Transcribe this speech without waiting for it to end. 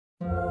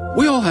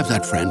We all have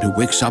that friend who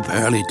wakes up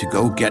early to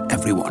go get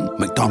everyone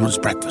McDonald's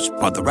breakfast,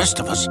 while the rest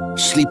of us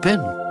sleep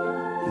in.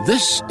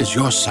 This is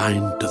your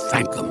sign to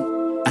thank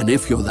them. And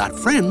if you're that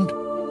friend,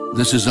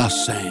 this is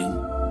us saying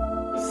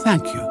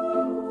thank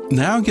you.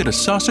 Now get a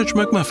sausage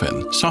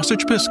McMuffin,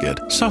 sausage biscuit,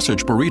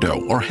 sausage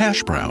burrito, or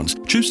hash browns.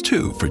 Choose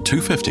 2 for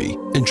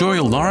 $2.50. Enjoy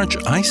a large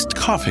iced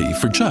coffee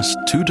for just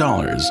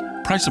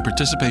 $2. Price and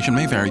participation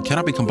may vary.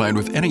 Cannot be combined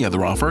with any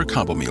other offer or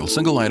combo meal.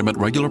 Single item at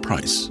regular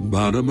price.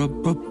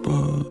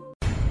 Ba-da-ba-ba-ba.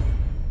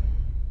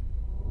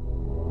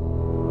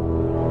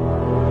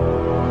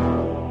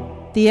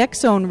 The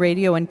X-Zone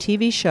radio and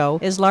TV show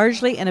is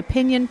largely an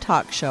opinion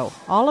talk show.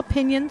 All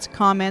opinions,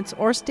 comments,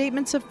 or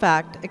statements of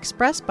fact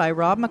expressed by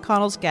Rob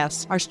McConnell's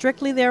guests are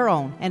strictly their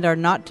own and are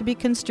not to be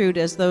construed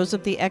as those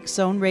of the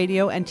X-Zone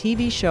radio and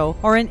TV show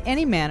or in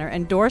any manner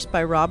endorsed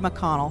by Rob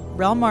McConnell,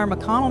 Relmar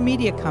McConnell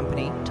Media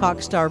Company,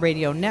 Talkstar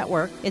Radio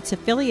Network, its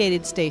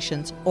affiliated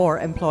stations, or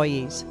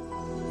employees.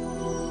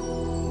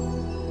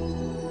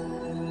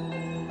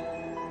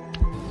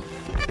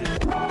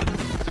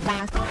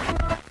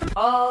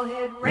 All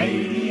Hit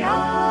Radio.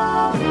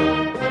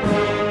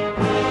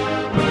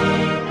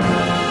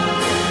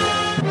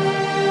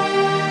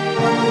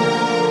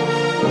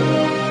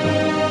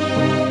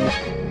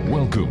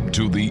 Welcome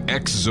to the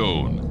X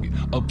Zone,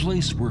 a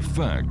place where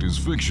fact is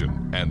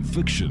fiction and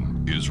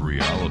fiction is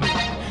reality.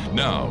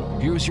 Now,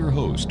 here's your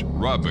host,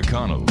 Rob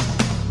McConnell.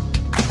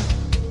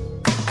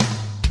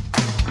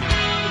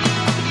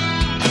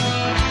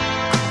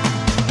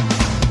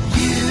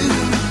 You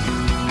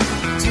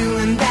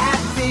doing that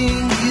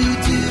thing you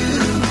do,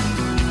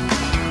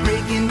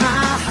 breaking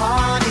my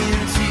heart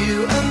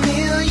into a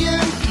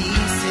million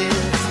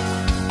pieces,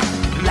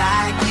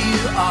 like you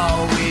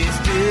always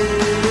do.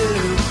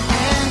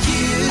 And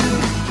you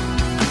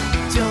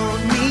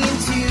don't mean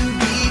to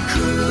be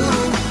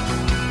cruel.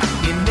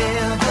 You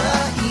never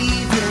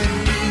even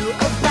knew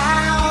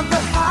about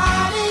the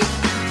heartache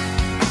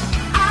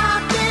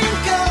I've been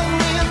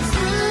going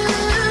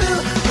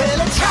through.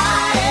 Well, I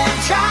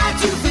try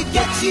to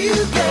forget you,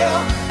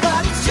 girl,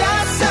 but it's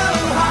just so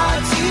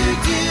hard to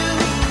do.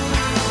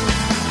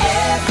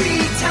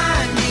 Every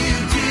time you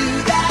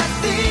do that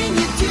thing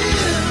you do,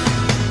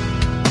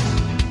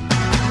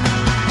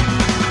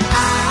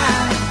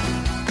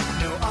 I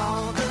know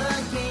all the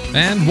games.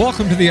 And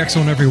welcome to the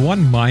X-Zone,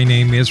 everyone. My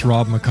name is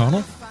Rob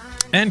McConnell.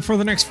 And for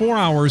the next 4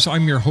 hours,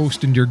 I'm your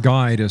host and your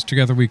guide as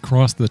together we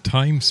cross the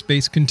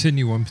time-space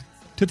continuum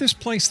to this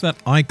place that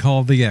I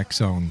call the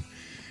X-Zone.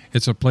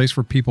 It's a place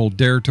where people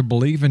dare to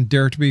believe and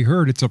dare to be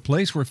heard. It's a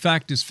place where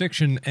fact is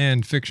fiction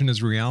and fiction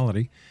is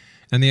reality.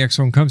 And the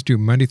X-Zone comes to you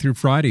Monday through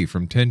Friday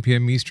from 10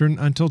 p.m. Eastern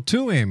until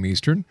 2 a.m.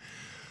 Eastern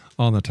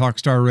on the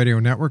Talkstar Radio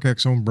Network,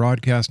 X-Zone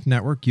Broadcast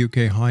Network,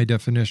 UK High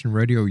Definition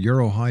Radio,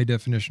 Euro High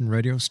Definition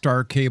Radio,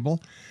 Star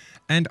Cable,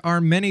 and our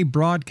many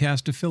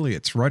broadcast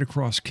affiliates right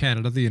across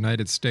Canada, the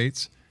United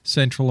States,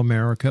 Central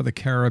America, the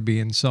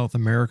Caribbean, South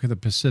America, the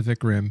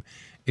Pacific Rim,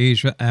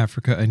 Asia,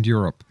 Africa, and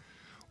Europe.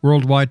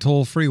 Worldwide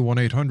toll-free,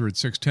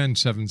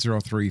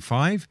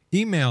 1-800-610-7035.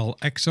 Email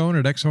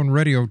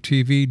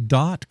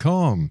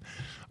xzone@xzoneradiotv.com.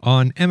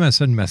 On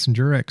MSN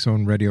Messenger,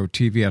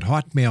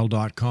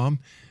 xzoneradiotv@hotmail.com.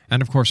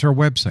 And, of course, our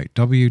website,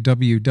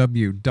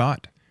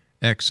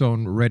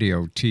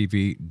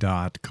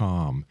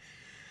 www.xzoneradiotv.com.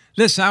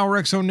 This hour,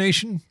 X-Zone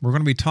Nation, we're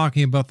going to be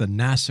talking about the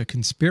NASA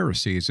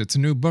conspiracies. It's a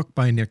new book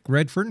by Nick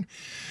Redfern.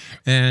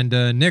 And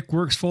Nick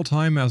works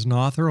full-time as an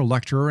author, a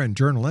lecturer, and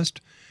journalist.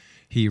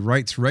 He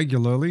writes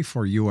regularly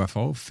for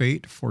UFO,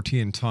 Fate,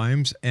 14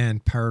 Times,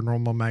 and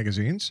Paranormal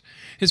magazines.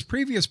 His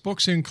previous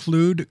books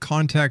include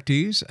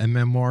Contactees and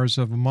Memoirs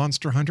of a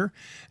Monster Hunter,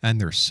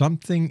 and There's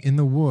Something in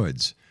the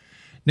Woods.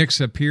 Nick's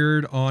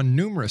appeared on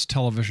numerous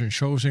television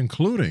shows,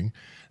 including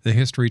the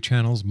History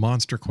Channel's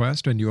Monster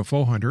Quest and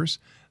UFO Hunters,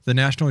 the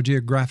National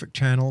Geographic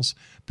Channel's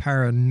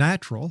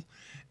Paranatural,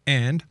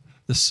 and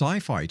the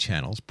Sci-Fi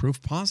Channel's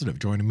Proof Positive.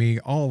 Joining me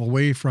all the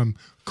way from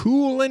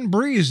cool and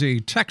breezy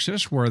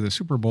Texas, where the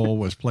Super Bowl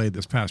was played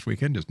this past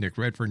weekend, is Nick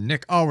Redfern.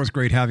 Nick, always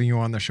great having you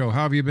on the show.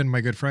 How have you been,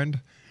 my good friend?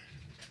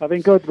 I've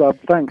been good, Rob.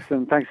 Thanks,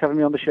 and thanks for having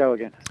me on the show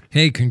again.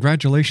 Hey,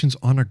 congratulations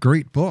on a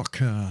great book,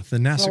 The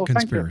NASA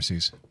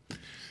Conspiracies.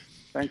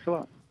 Thanks a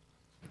lot.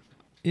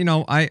 You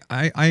know,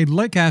 I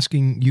like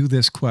asking you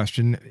this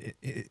question,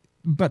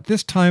 but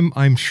this time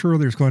I'm sure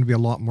there's going to be a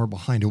lot more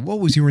behind it. What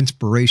was your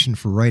inspiration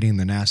for writing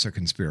the NASA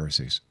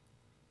Conspiracies?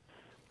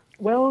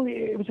 Well,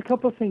 it was a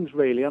couple of things,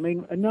 really. I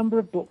mean, a number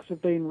of books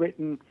have been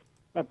written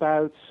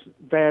about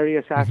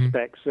various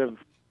aspects of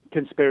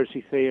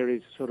conspiracy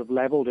theories sort of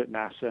leveled at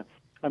NASA,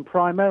 and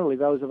primarily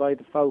those have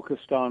either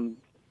focused on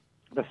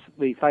the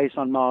face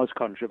on Mars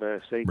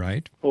controversy,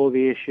 right, or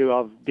the issue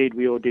of did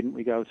we or didn't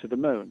we go to the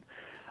moon.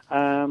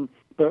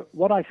 But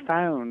what I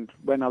found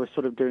when I was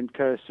sort of doing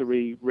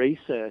cursory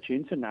research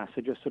into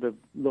NASA, just sort of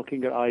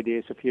looking at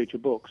ideas for future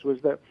books,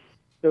 was that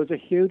there was a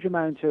huge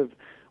amount of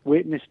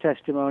witness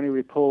testimony,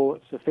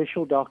 reports,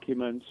 official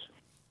documents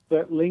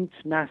that linked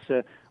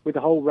NASA with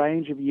a whole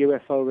range of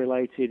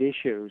UFO-related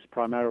issues,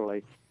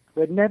 primarily,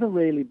 that had never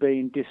really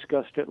been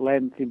discussed at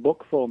length in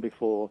book form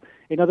before.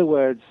 In other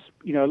words,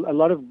 you know, a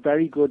lot of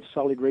very good,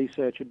 solid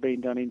research had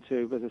been done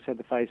into, as I said,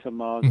 the face on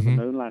Mars and the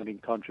moon landing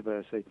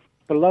controversy.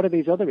 But a lot of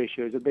these other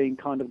issues have been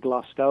kind of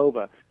glossed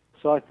over.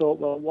 So I thought,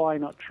 well, why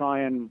not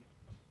try and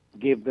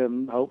give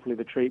them, hopefully,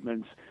 the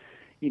treatments,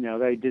 you know,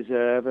 they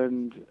deserve,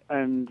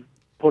 and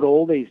put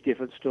all these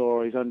different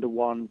stories under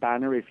one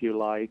banner, if you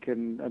like,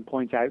 and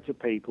point out to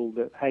people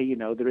that, hey, you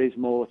know, there is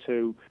more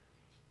to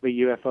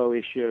the UFO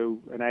issue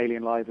and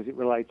alien life as it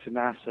relates to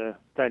NASA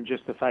than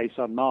just the face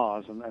on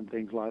Mars and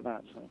things like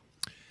that. So.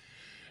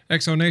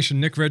 Exonation,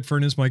 Nick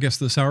Redfern is my guest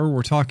this hour.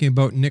 We're talking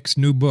about Nick's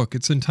new book.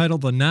 It's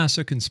entitled The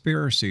NASA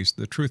Conspiracies,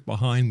 The Truth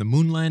Behind the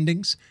Moon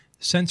Landings,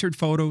 Censored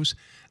Photos,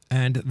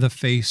 and The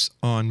Face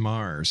on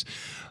Mars.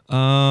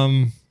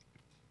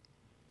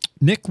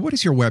 Nick, what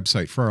is your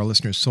website for our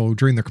listeners so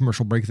during the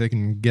commercial break they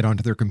can get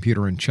onto their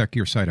computer and check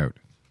your site out?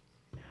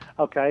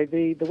 Okay,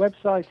 the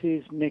website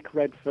is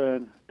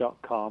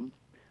nickredfern.com,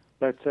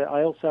 but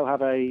I also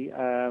have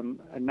a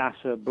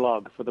NASA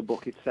blog for the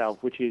book itself,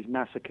 which is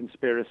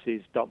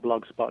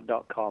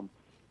nasaconspiracies.blogspot.com,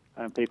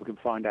 and people can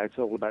find out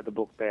all about the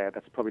book there.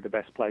 That's probably the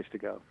best place to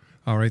go.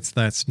 All right, so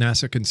that's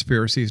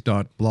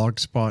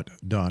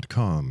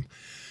nasaconspiracies.blogspot.com.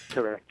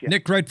 Correct, yeah.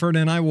 Nick Redfern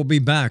and I will be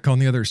back on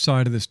the other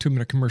side of this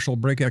 2-minute commercial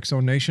break,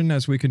 Exonation,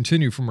 as we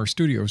continue from our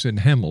studios in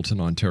Hamilton,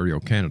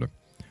 Ontario, Canada.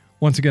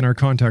 Once again, our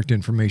contact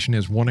information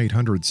is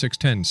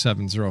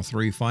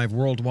 1-800-610-7035,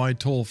 worldwide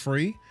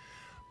toll-free.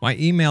 My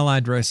email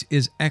address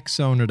is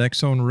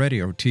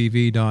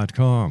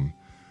exone@exoneradiotv.com.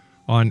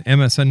 On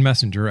MSN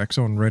Messenger,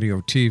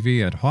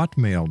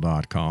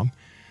 exoneradiotv@hotmail.com.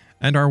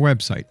 And our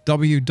website,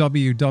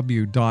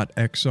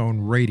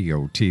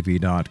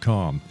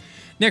 www.exoneradiotv.com.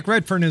 Nick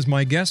Redfern is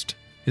my guest.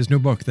 His new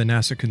book, The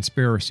NASA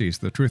Conspiracies,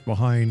 The Truth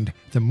Behind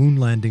the Moon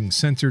Landing,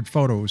 Censored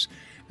Photos,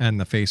 and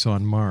The Face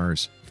on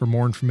Mars. For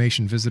more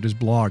information, visit his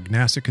blog,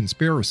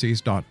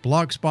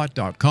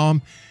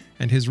 nasaconspiracies.blogspot.com,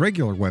 and his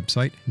regular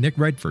website,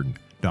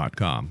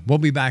 nickredfern.com. We'll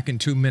be back in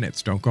 2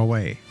 minutes. Don't go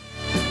away.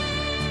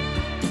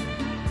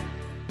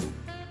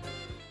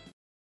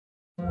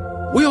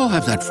 We all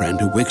have that friend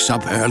who wakes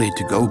up early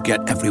to go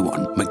get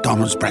everyone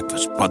McDonald's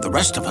breakfast, while the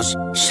rest of us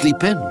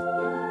sleep in.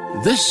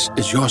 This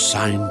is your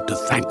sign to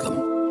thank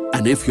them.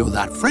 And if you're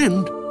that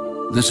friend,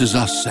 this is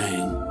us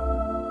saying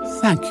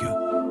thank you.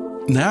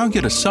 Now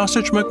get a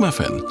sausage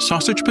McMuffin,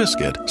 sausage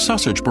biscuit,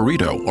 sausage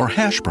burrito, or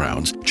hash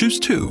browns. Choose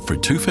 2 for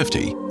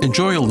 $2.50.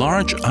 Enjoy a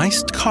large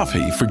iced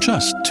coffee for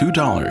just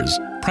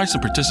 $2. Price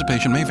and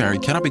participation may vary.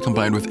 Cannot be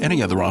combined with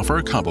any other offer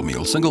or combo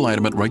meal. Single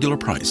item at regular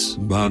price.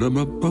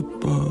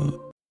 Ba-da-ba-ba-ba.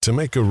 To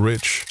make a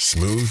rich,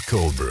 smooth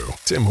cold brew,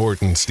 Tim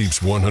Hortons steeps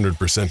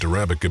 100%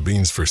 Arabica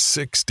beans for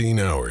 16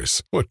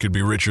 hours. What could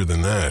be richer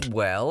than that?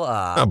 Well,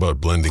 How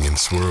about blending in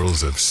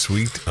swirls of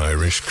sweet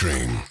Irish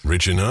cream?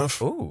 Rich enough?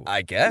 Ooh,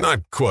 I guess.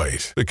 Not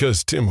quite,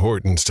 because Tim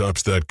Hortons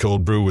tops that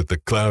cold brew with the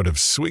cloud of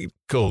sweet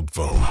cold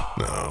foam.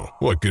 Now,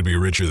 what could be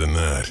richer than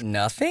that?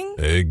 Nothing?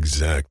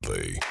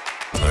 Exactly.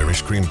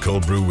 Irish cream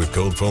cold brew with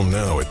cold foam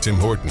now at Tim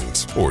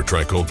Hortons. Or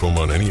try cold foam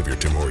on any of your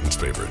Tim Hortons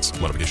favorites.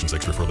 Modifications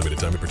extra for a limited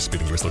time at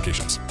participating U.S.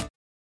 locations.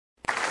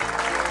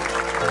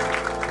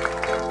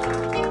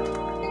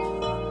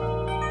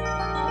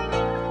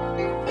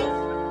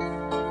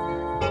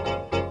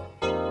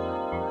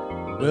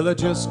 Well, I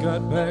just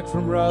got back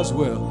from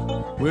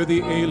Roswell, where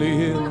the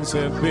aliens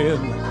have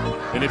been.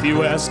 And if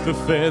you ask the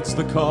feds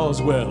the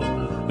cause, well,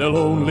 they'll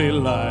only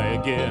lie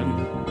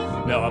again.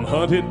 Now I'm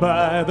hunted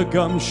by the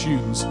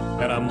gumshoes,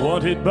 and I'm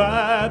wanted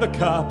by the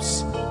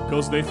cops,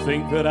 'cause they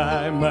think that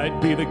I might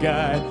be the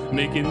guy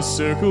making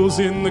circles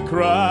in the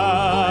crops.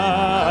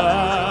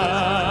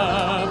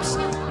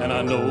 And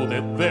I know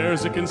that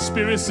there's a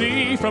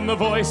conspiracy from the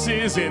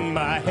voices in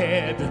my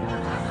head.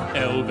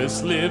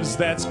 Elvis lives,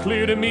 that's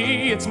clear to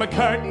me. It's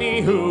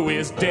McCartney who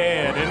is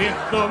dead. And if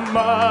the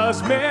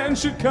Mars man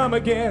should come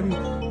again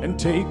and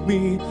take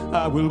me,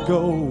 I will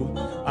go.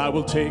 I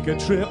will take a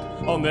trip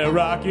on their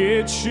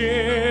rocket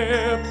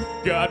ship.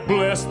 God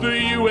bless the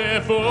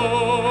UFO.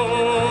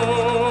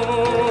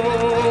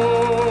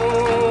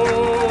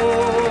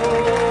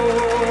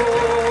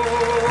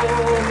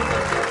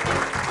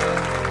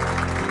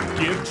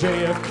 Give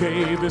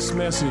JFK this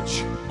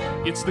message.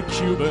 It's the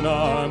Cuban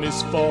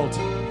Army's fault.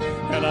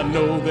 And I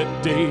know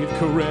that Dave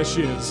Koresh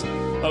is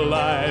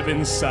alive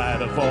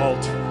inside a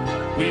vault.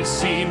 We've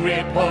seen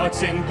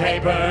reports in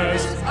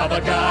papers of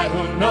a guy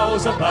who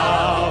knows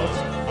about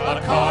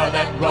a car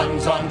that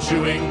runs on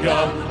chewing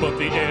gum, but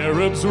the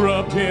Arabs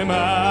rubbed him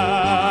out.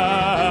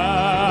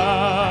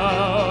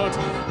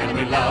 And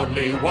we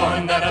loudly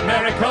warn that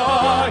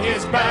America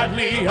is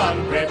badly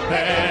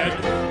unprepared.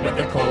 With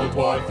the Cold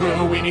War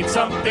through, we need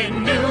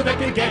something new that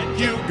can get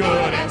you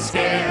good and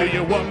scared. Do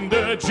you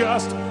wonder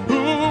just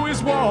who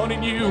is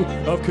warning you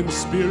of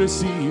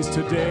conspiracies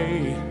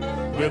today?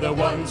 We're the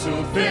ones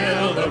who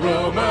fill the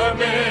rumor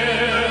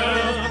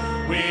mill.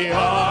 We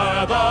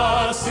are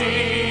the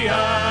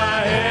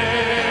CIA.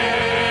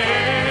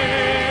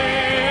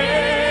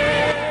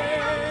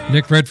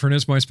 Nick Redfern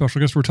is my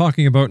special guest. We're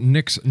talking about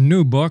Nick's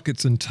new book.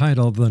 It's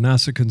entitled The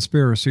NASA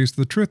Conspiracies,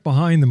 The Truth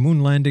Behind the Moon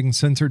Landing,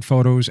 Censored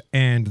Photos,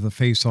 and the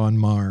Face on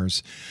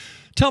Mars.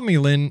 Tell me,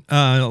 Lynn,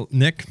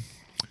 Nick,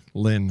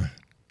 Lynn.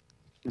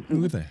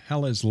 Who the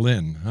hell is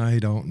Lynn? I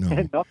don't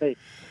know. Not me.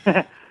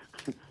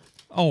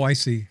 Oh, I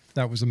see.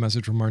 That was a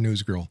message from our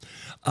news girl.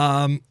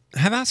 Have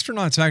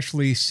astronauts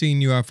actually seen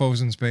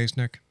UFOs in space,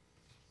 Nick?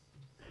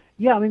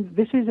 Yeah, I mean,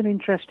 this is an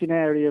interesting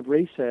area of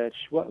research.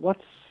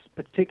 What's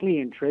particularly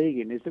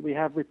intriguing is that we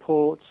have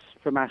reports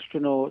from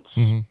astronauts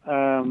who've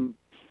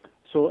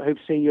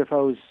seen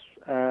UFOs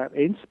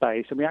in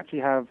space, and we actually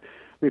have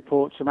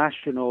reports from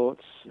astronauts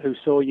who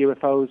saw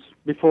UFOs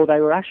before they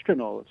were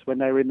astronauts, when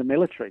they were in the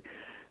military.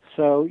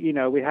 So,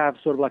 we have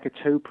sort of like a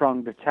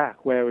two-pronged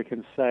attack where we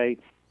can say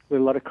with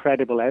a lot of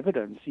credible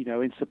evidence,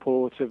 in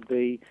support of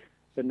the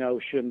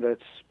notion that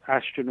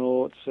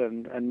astronauts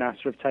and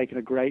NASA have taken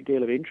a great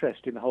deal of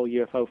interest in the whole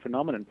UFO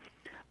phenomenon.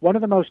 One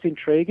of the most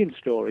intriguing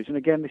stories, and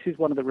again, this is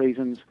one of the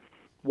reasons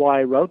why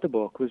I wrote the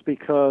book, was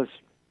because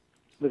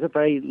there's a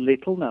very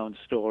little-known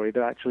story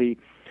that I actually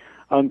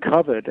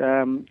uncovered.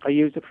 I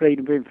used the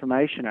Freedom of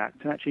Information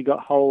Act and actually got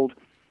hold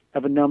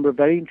of a number of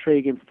very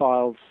intriguing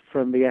files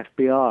from the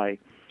FBI,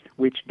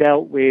 which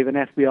dealt with an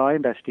FBI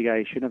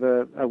investigation of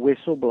a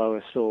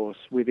whistleblower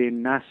source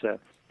within NASA,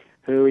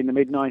 who in the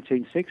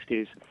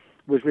mid-1960s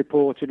was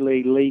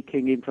reportedly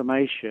leaking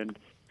information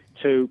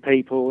to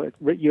people,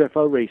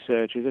 UFO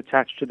researchers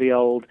attached to the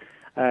old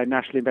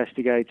National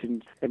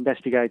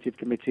Investigative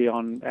Committee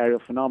on Aerial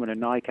Phenomena,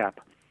 NICAP.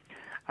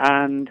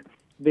 And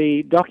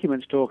the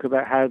documents talk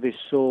about how this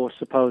source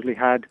supposedly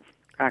had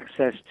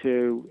access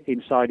to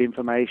inside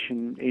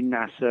information in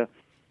NASA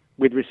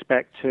with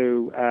respect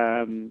to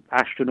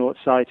astronaut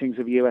sightings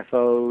of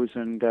UFOs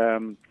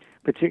and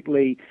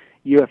particularly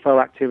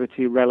UFO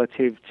activity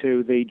relative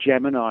to the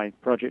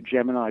Project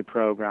Gemini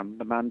program,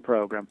 the MAN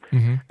program,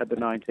 at the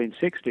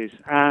 1960s.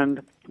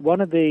 And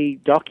one of the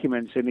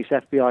documents in this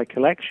FBI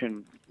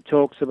collection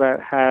talks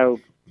about how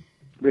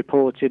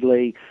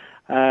reportedly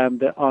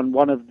that on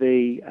one of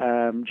the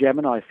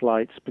Gemini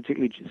flights,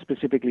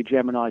 specifically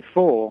Gemini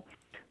 4,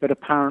 that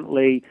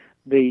apparently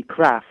the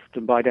craft,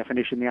 and by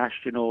definition the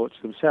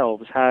astronauts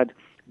themselves, had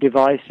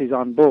devices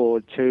on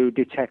board to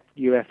detect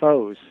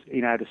UFOs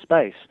in outer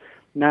space.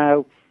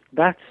 Now,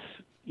 that's,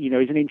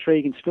 is an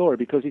intriguing story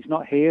because it's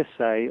not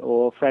hearsay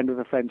or friend of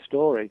a friend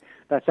story.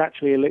 That's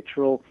actually a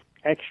literal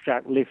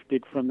extract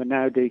lifted from the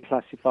now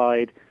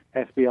declassified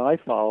FBI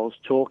files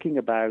talking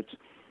about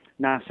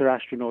NASA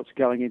astronauts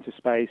going into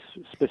space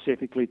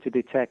specifically to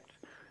detect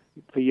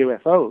for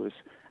UFOs,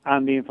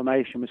 and the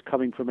information was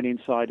coming from an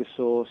insider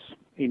source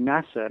in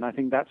NASA, and I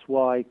think that's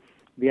why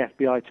the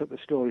FBI took the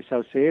story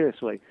so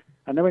seriously.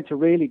 And they went to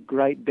really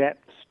great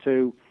depths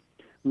to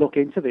look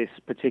into this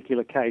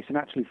particular case and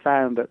actually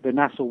found that the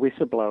NASA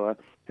whistleblower,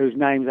 whose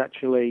name's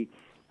actually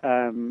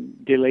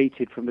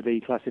deleted from the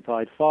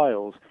declassified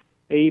files,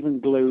 even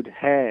glued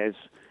hairs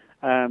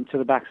to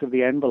the backs of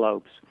the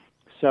envelopes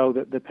so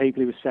that the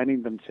people he was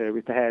sending them to,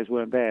 if the hairs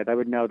weren't there, they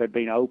would know they'd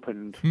been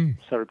opened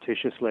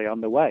surreptitiously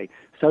on the way.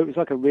 So it was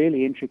like a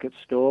really intricate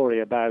story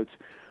about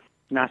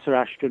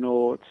NASA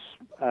astronauts,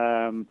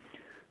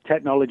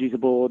 technologies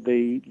aboard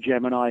the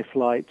Gemini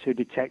flight to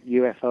detect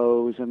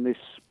UFOs, and this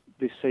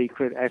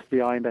secret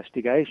FBI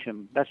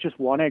investigation. That's just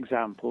one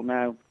example.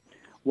 Now,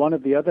 one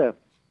of the other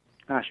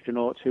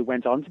astronauts who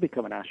went on to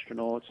become an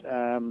astronaut,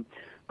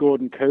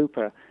 Gordon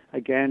Cooper,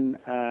 again,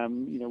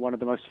 one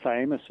of the most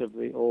famous of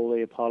all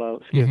the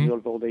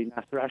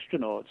NASA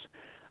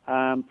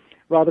astronauts.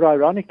 Rather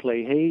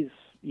ironically, his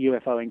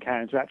UFO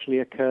encounter actually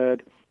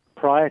occurred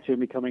prior to him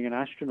becoming an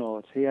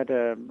astronaut. He had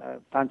a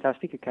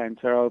fantastic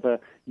encounter over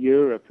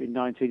Europe in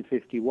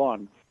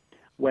 1951,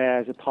 where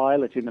as a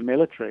pilot in the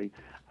military,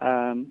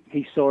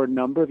 he saw a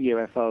number of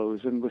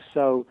UFOs and was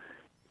so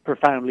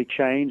profoundly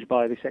changed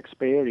by this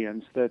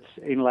experience that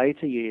in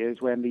later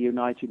years, when the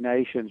United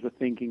Nations were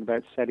thinking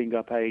about setting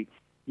up a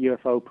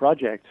UFO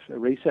project, a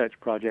research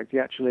project, he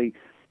actually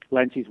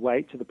lent his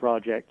weight to the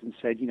project and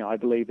said, I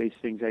believe these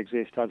things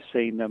exist, I've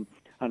seen them,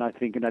 and I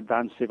think an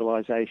advanced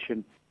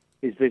civilization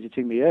is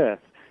visiting the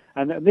Earth.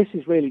 And this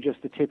is really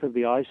just the tip of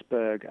the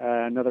iceberg.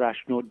 Another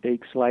astronaut,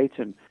 Deke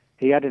Slayton,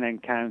 he had an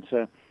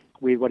encounter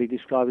with what he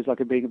described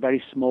as being a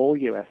very small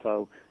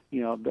UFO,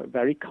 but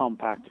very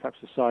compact, perhaps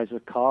the size of a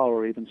car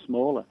or even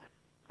smaller.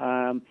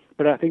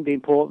 But I think the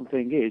important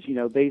thing is,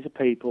 these are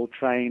people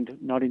trained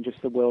not in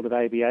just the world of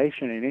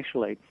aviation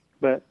initially,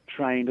 but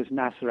trained as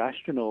NASA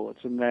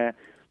astronauts, and they're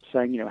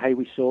saying, hey,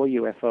 we saw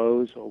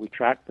UFOs, or we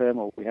tracked them,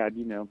 or we had,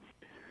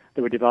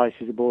 there were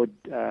devices aboard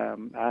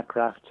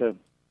aircraft to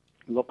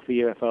look for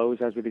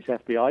UFOs, as with this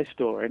FBI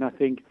story. And I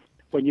think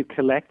when you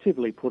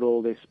collectively put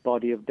all this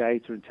body of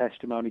data and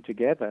testimony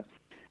together,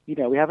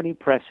 we have an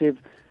impressive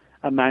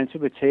amount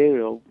of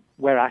material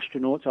where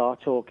astronauts are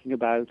talking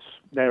about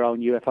their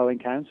own UFO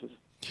encounters.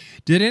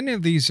 Did any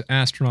of these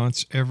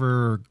astronauts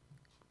ever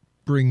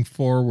bring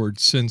forward,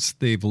 since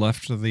they've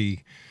left the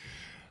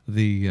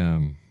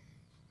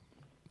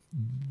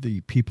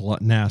the people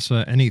at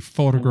NASA? Any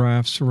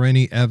photographs or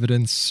any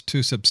evidence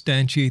to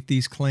substantiate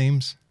these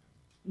claims?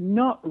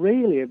 Not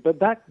really, but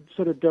that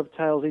sort of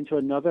dovetails into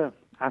another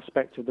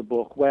aspect of the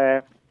book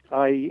where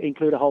I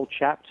include a whole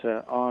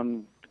chapter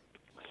on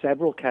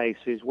several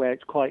cases where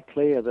it's quite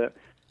clear that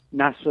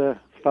NASA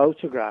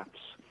photographs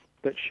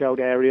that showed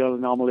aerial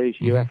anomalies,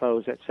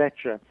 UFOs,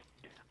 etc.,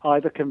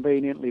 either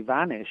conveniently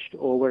vanished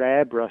or were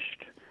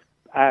airbrushed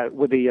out,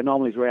 where the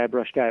anomalies were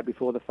airbrushed out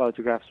before the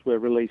photographs were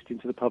released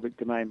into the public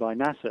domain by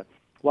NASA.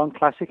 One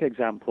classic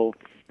example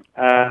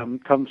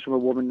comes from a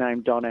woman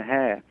named Donna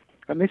Hare.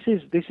 And this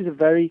is a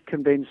very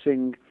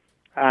convincing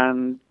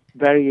and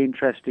very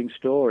interesting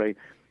story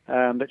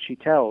that she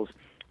tells.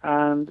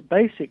 And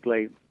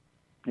basically,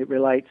 it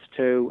relates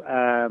to...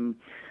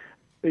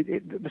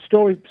 the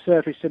story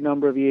surfaced a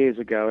number of years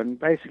ago, and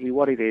basically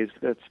what it is,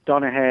 that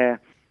Donna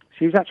Hare,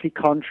 she was actually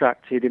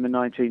contracted in the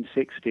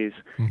 1960s,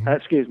 in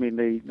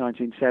the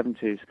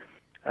 1970s,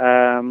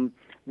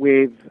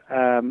 with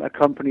a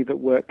company that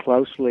worked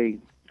closely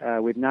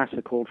with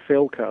NASA called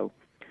Philco.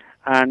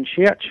 And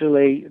she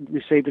actually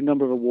received a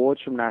number of awards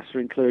from NASA,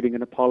 including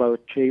an Apollo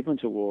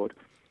Achievement Award.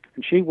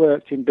 And she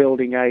worked in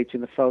Building 8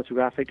 in the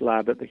photographic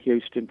lab at the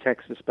Houston,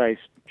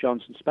 Texas-based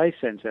Johnson Space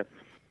Center.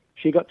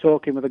 She got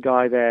talking with a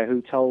guy there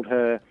who told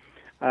her,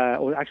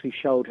 or actually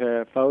showed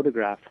her a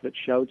photograph that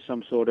showed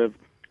some sort of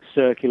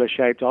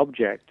circular-shaped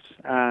object,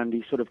 and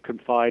he sort of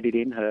confided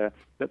in her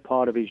that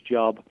part of his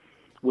job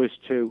was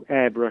to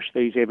airbrush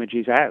these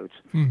images out.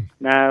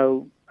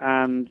 Now,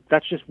 and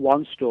that's just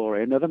one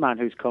story. Another man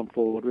who's come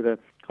forward with a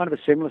kind of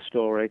a similar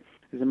story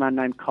is a man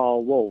named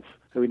Carl Wolf,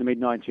 who in the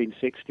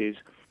mid-1960s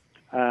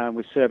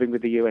was serving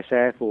with the U.S.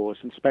 Air Force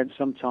and spent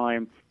some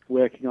time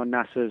working on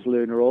NASA's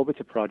Lunar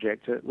Orbiter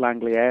project at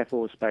Langley Air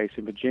Force Base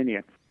in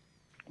Virginia.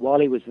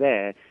 While he was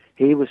there,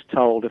 he was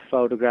told of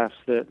photographs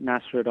that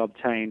NASA had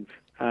obtained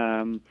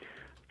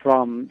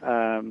from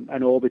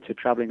an orbiter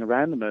traveling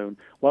around the moon,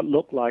 what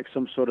looked like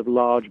some sort of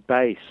large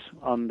base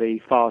on the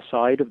far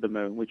side of the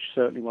moon, which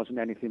certainly wasn't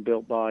anything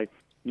built by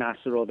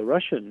NASA or the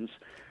Russians.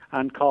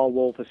 And Carl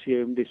Wolf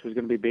assumed this was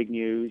going to be big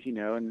news,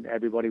 and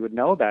everybody would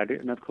know about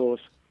it. And of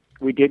course,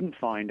 we didn't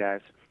find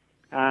out.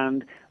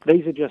 And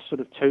these are just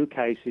sort of two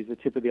cases, the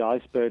tip of the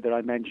iceberg that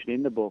I mentioned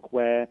in the book,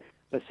 where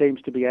there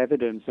seems to be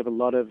evidence of a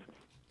lot of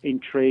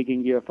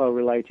intriguing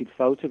UFO-related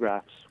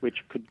photographs,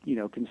 which could,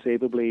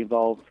 conceivably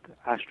involve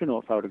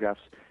astronaut photographs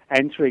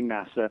entering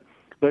NASA,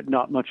 but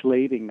not much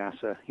leaving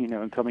NASA,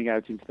 and coming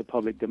out into the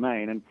public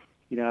domain. And,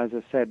 as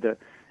I said, that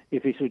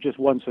if this was just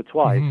once or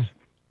twice,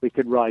 we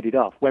could write it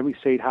off. When we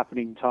see it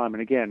happening time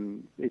and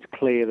again, it's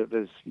clear that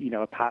there's,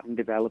 a pattern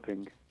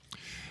developing.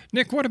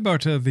 Nick, what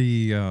about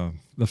the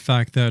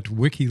fact that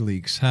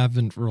WikiLeaks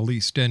haven't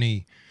released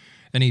any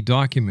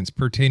documents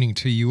pertaining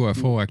to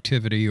UFO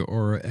activity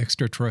or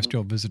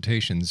extraterrestrial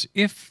visitations?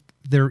 If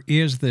there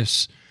is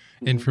this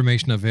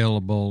information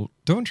available,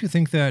 don't you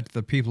think that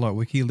the people at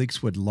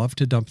WikiLeaks would love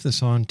to dump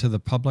this on to the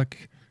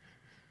public?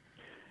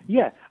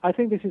 Yeah, I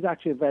think this is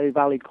actually a very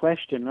valid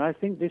question, and I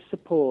think this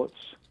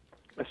supports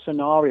a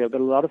scenario that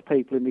a lot of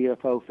people in the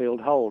UFO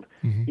field hold.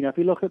 If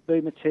you look at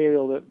the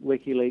material that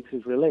WikiLeaks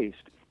has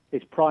released,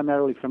 it's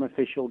primarily from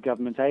official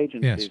government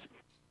agencies. Yes.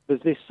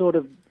 There's this sort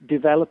of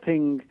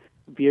developing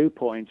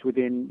viewpoint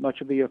within much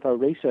of the UFO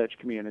research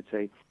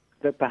community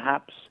that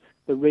perhaps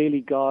the really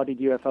guarded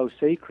UFO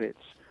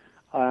secrets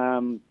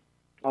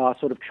are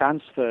sort of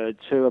transferred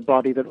to a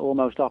body that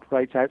almost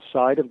operates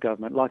outside of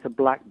government, like a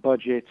black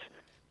budget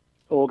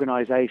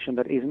organization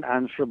that isn't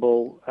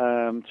answerable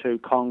to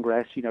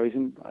Congress,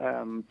 isn't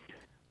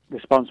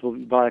responsible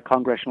via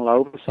congressional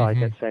oversight,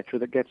 etc.,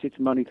 that gets its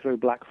money through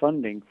black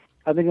funding.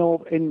 I think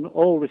in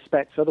all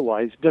respects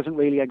otherwise doesn't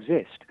really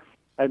exist.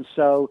 And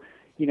so,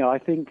 I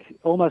think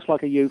almost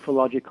like a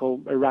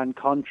ufological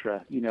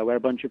Iran-Contra, where a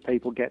bunch of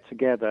people get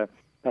together,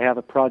 they have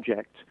a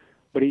project,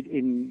 but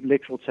in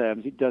literal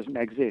terms, it doesn't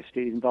exist.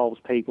 It involves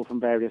people from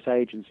various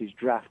agencies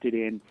drafted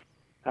in,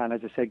 and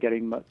as I said,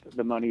 getting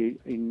the money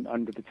in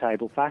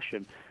under-the-table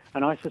fashion.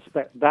 And I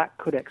suspect that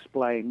could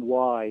explain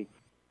why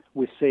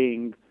we're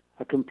seeing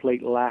a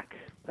complete lack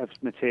of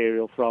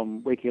material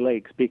from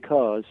WikiLeaks,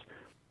 because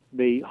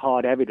the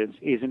hard evidence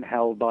isn't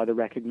held by the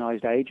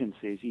recognized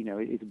agencies.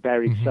 It's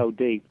buried so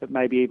deep that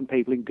maybe even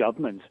people in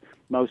government,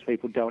 most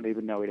people don't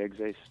even know it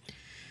exists.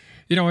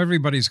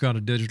 Everybody's got a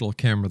digital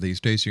camera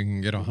these days. You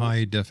can get a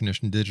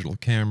high-definition digital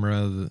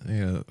camera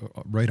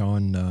right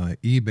on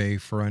eBay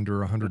for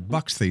under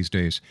 $100 these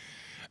days.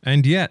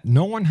 And yet,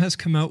 no one has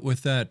come out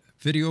with that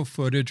video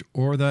footage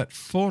or that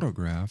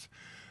photograph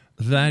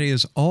that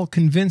is all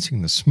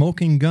convincing, the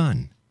smoking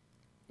gun.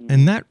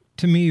 And that,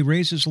 to me,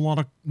 raises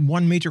one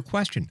major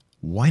question.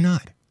 Why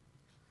not?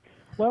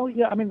 Well,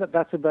 yeah, I mean,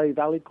 that's a very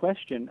valid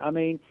question. I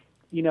mean,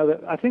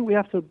 I think we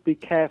have to be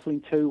careful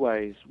in two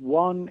ways.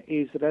 One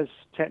is that as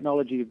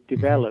technology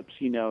develops,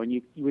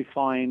 and we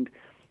find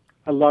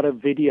a lot of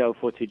video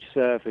footage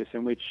surface,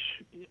 and which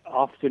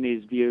often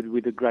is viewed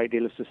with a great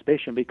deal of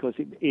suspicion because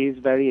it is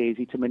very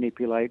easy to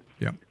manipulate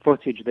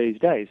footage these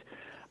days.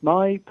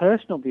 My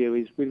personal view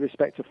is with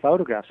respect to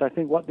photographs. I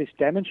think what this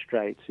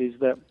demonstrates is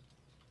that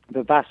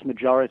the vast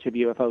majority of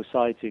UFO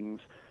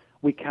sightings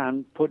we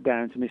can put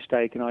down to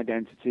mistaken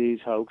identities,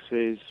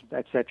 hoaxes,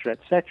 etc.,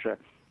 etc.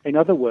 In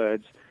other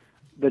words,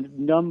 the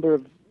number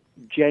of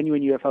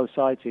genuine UFO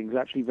sightings is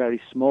actually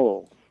very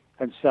small.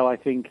 And so I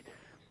think,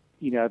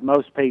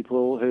 most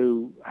people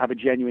who have a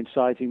genuine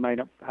sighting may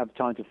not have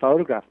time to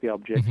photograph the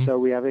object, so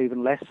we have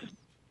even less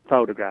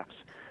photographs.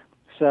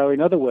 So in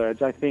other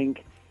words, I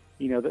think,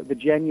 that the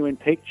genuine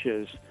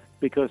pictures,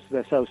 because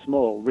they're so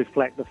small,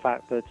 reflect the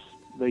fact that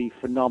the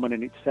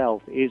phenomenon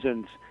itself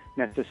isn't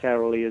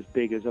necessarily as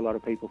big as a lot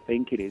of people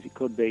think it is. It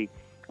could be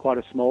quite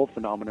a small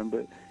phenomenon,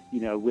 but,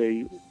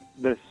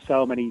 there's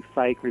so many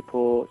fake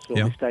reports or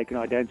mistaken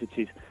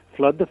identities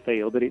flood the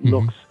field that it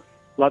looks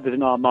like there's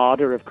an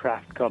armada of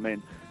craft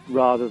coming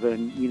rather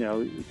than,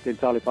 it's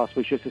entirely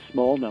possible it's just a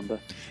small number.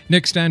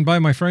 Nick, stand by,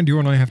 my friend. You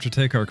and I have to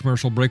take our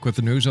commercial break with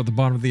the news at the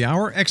bottom of the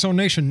hour. Exo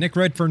Nation, Nick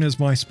Redfern is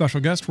my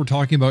special guest. We're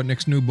talking about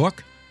Nick's new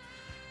book,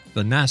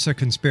 The NASA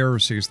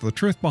Conspiracies, The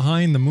Truth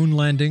Behind the Moon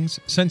Landings,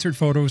 Censored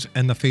Photos,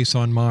 and the Face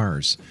on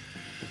Mars.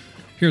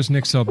 Here's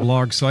Nick's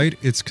blog site.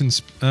 It's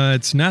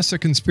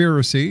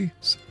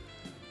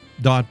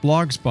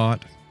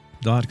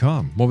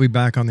nasaconspiracies.blogspot.com. We'll be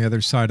back on the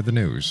other side of the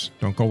news.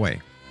 Don't go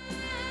away.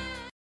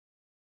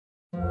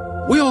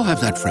 We all have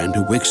that friend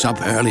who wakes up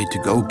early to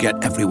go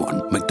get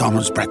everyone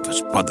McDonald's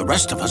breakfast, while the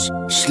rest of us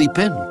sleep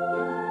in.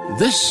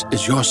 This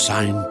is your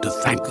sign to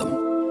thank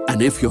them.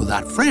 And if you're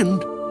that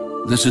friend,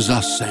 this is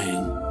us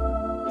saying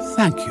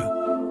thank you.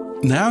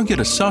 Now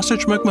get a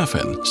sausage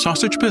McMuffin,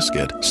 sausage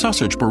biscuit,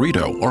 sausage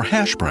burrito, or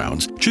hash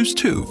browns. Choose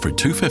 2 for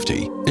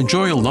 $2.50.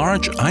 Enjoy a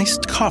large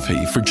iced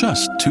coffee for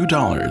just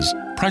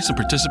 $2. Price and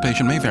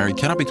participation may vary.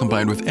 Cannot be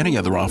combined with any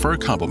other offer or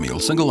combo meal.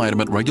 Single item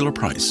at regular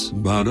price.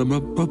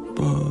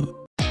 Ba-da-ba-ba-ba.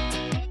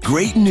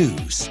 Great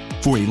news!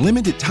 For a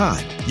limited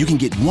time, you can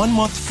get 1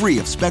 month free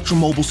of Spectrum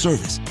Mobile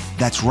service.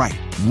 That's right,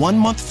 1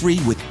 month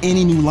free with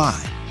any new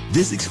line.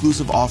 This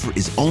exclusive offer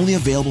is only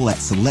available at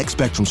select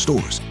Spectrum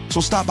stores, so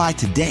stop by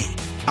today.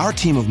 Our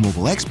team of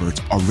mobile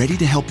experts are ready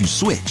to help you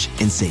switch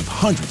and save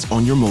hundreds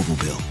on your mobile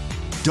bill.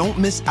 Don't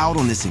miss out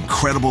on this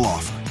incredible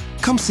offer.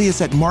 Come see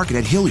us at Market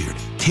at Hilliard,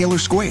 Taylor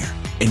Square,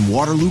 and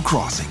Waterloo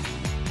Crossing.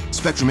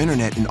 Spectrum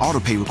Internet and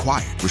autopay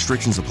required.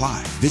 Restrictions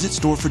apply. Visit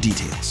store for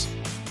details.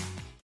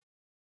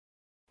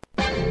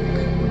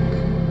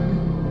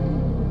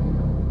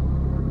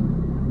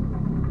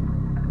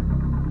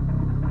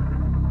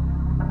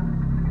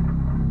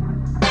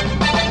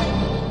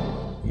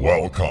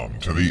 Welcome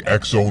to the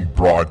X-Zone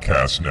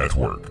Broadcast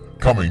Network,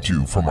 coming to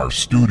you from our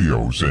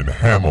studios in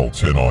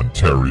Hamilton,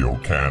 Ontario,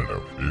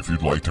 Canada. If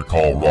you'd like to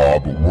call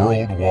Rob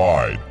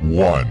worldwide,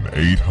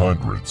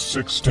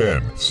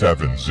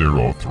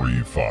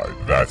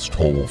 1-800-610-7035. That's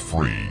toll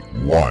free,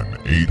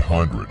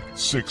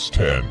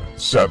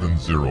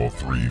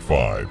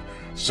 1-800-610-7035.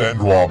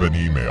 Send Rob an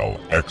email,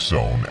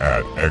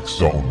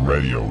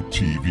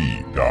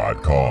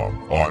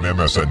 xzone@xzoneradiotv.com. On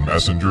MSN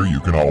Messenger, you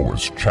can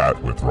always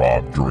chat with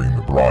Rob during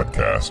the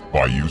broadcast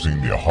by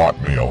using the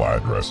Hotmail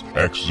address,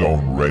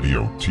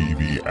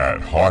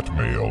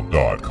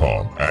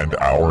 xzoneradiotv@hotmail.com, and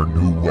our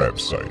new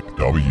website,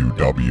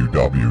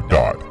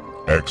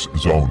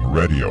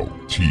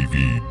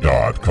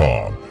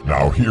 www.xzoneradiotv.com.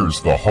 Now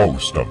here's the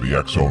host of the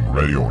X-Zone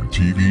Radio and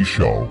TV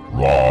show,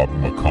 Rob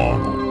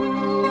McConnell.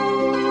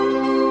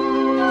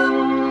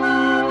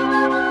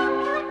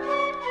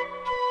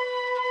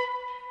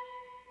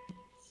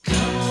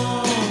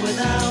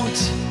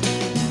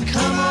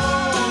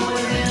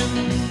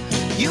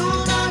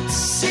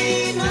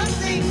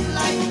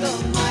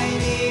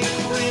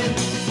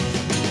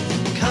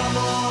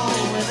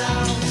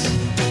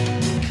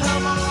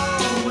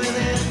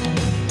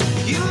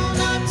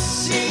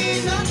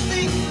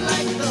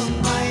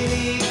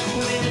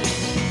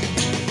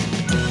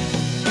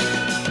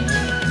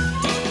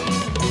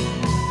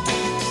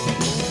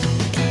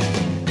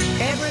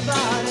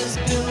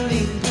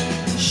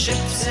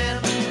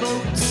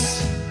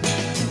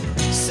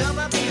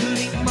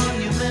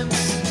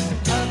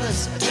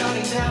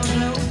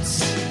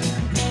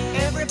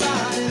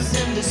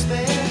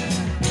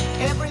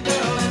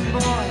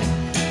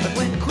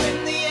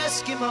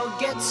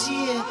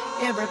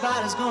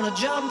 Everybody's gonna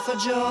jump for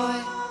joy.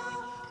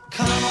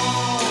 Come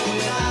on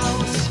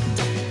without.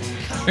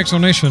 Exo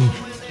Nation,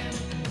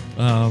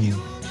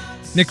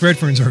 Nick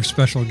Redfern's our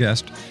special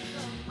guest.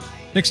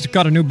 Nick's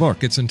got a new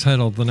book. It's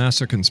entitled The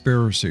NASA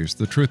Conspiracies,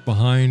 The Truth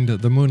Behind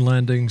the Moon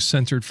Landing,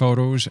 Censored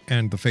Photos,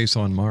 and the Face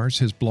on Mars.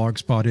 His blog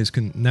spot is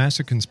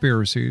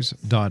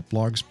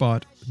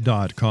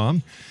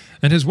nasaconspiracies.blogspot.com.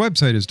 And his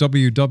website is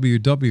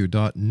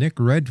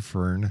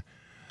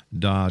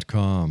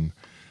www.nickredfern.com.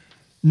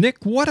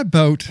 Nick, what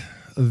about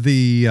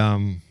the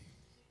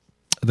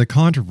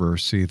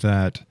controversy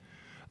that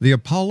the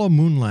Apollo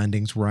moon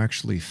landings were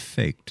actually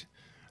faked,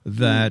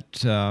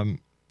 that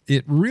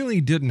it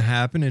really didn't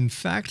happen? In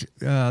fact,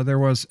 there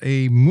was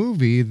a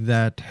movie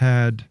that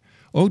had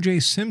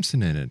O.J.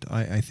 Simpson in it.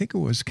 I think it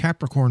was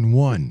Capricorn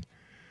 1,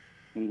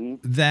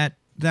 that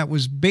that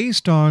was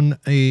based on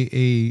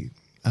an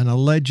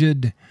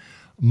alleged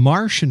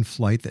Martian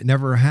flight that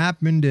never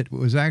happened. It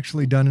was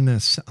actually done in a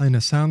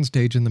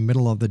soundstage in the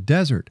middle of the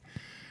desert.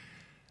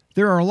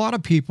 There are a lot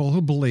of people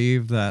who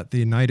believe that the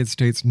United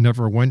States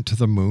never went to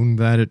the moon,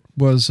 that it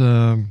was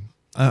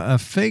a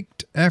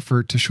faked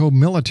effort to show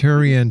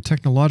military and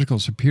technological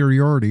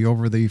superiority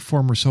over the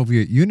former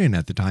Soviet Union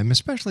at the time,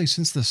 especially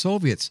since the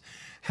Soviets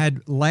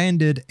had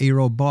landed a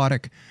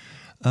robotic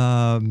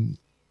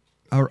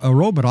a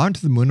robot onto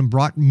the moon and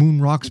brought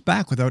moon rocks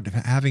back without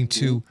having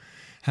to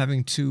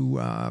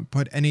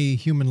put any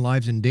human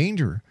lives in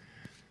danger.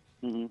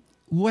 Mm-hmm.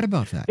 What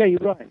about that? Yeah, you're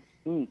right.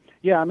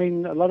 Yeah, I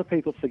mean, a lot of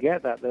people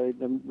forget that the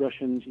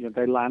Russians,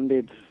 they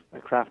landed a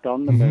craft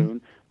on the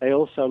moon. They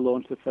also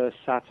launched the first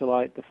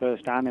satellite, the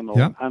first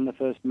animal, and the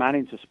first man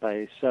into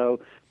space. So,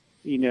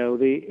 at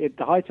the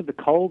height of the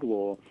Cold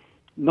War,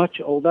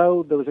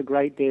 although there was a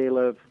great deal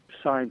of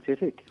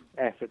scientific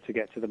effort to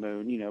get to the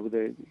moon,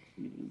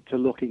 to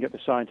looking at the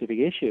scientific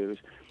issues,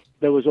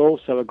 there was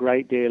also a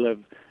great deal of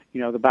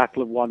the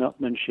battle of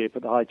one-upmanship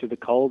at the height of the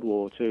Cold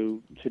War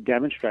to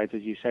demonstrate,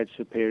 as you said,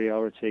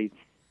 superiority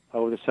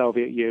over the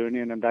Soviet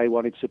Union, and they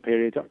wanted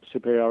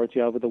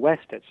superiority over the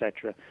West,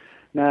 etc.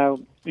 Now,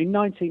 in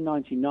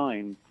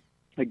 1999,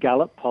 a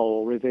Gallup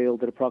poll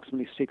revealed that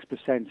approximately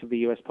 6% of the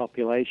U.S.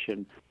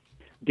 population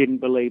didn't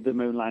believe the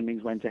moon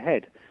landings went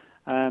ahead.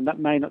 That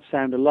may not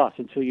sound a lot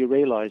until you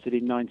realize that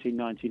in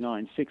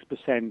 1999,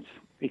 6%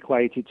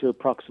 equated to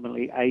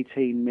approximately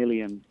 18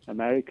 million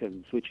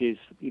Americans, which is,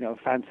 a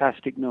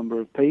fantastic number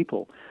of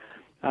people.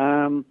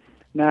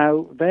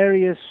 Now,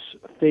 various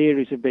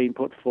theories have been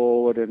put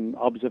forward and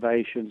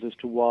observations as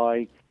to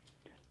why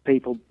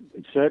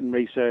certain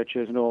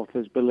researchers and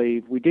authors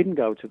believe we didn't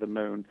go to the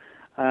moon.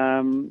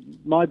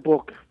 My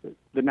book,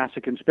 The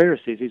NASA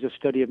Conspiracies, is a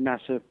study of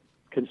NASA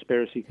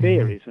conspiracy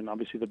theories, and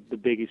obviously the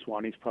biggest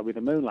one is probably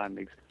the moon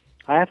landings.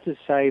 I have to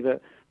say that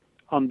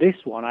on this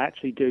one, I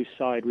actually do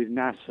side with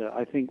NASA.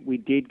 I think we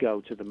did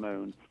go to the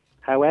moon.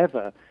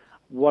 However,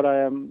 what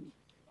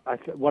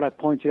I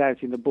pointed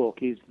out in the book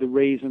is the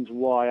reasons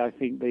why I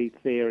think the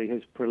theory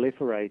has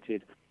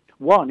proliferated.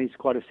 One is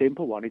quite a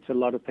simple one. It's a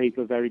lot of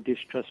people are very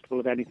distrustful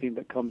of anything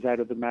that comes out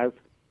of the mouth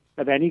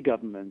of any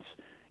government.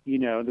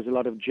 There's a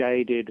lot of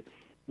jaded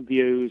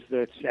views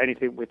that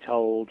anything we're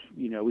told,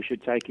 we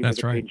should take it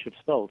with a pinch of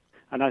salt.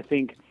 And I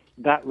think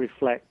that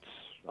reflects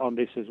on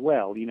this as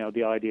well.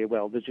 The idea,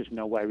 well, there's just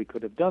no way we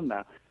could have done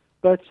that.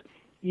 But,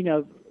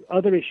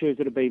 other issues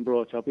that have been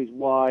brought up is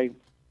why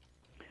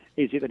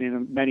is it that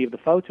in many of the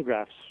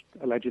photographs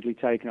allegedly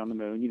taken on the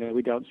moon,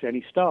 we don't see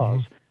any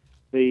stars?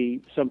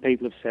 Some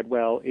people have said,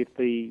 well, if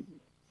the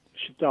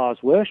stars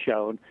were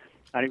shown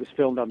and it was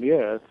filmed on the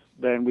Earth,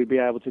 then we'd be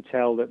able to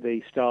tell that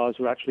the stars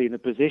were actually in the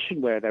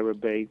position where they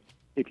would be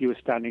if you were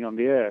standing on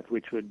the Earth,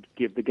 which would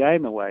give the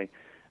game away.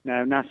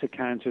 Now, NASA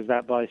counters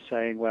that by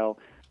saying, well,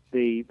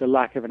 the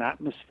lack of an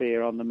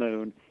atmosphere on the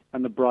moon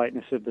and the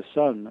brightness of the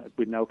sun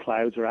with no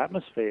clouds or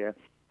atmosphere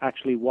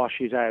actually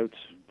washes out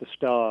the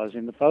stars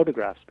in the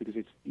photographs because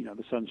it's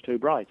the sun's too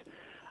bright.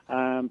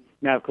 Now,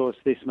 of course,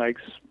 this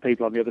makes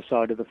people on the other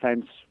side of the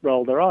fence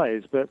roll their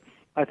eyes. But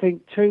I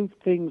think two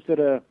things that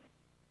are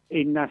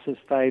in NASA's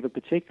favor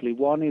particularly.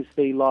 One is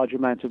the large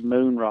amount of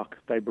moon rock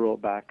they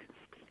brought back.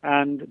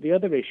 And the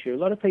other issue, a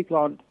lot of people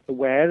aren't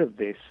aware of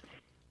this,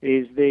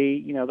 is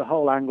the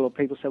whole angle of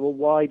people say, well,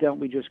 why don't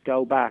we just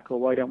go back or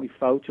why don't we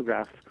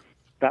photograph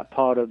that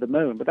part of the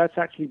moon? But that's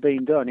actually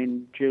been done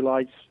in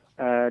July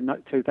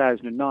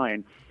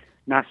 2009.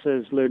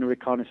 NASA's Lunar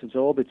Reconnaissance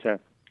Orbiter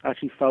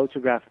actually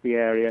photographed the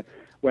area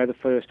where the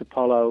first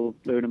Apollo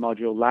lunar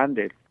module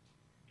landed.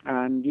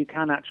 And you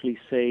can actually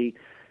see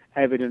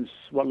evidence,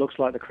 what looks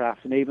like the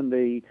craft, and even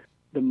the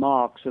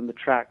marks and the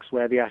tracks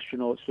where the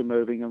astronauts were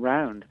moving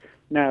around.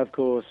 Now, of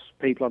course,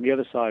 people on the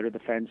other side of the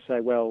fence say,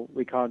 well,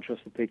 we can't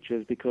trust the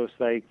pictures because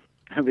they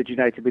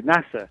originated with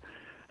NASA.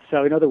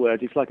 So, in other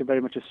words, it's like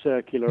very much a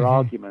circular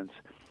argument.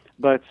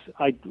 But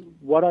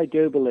what I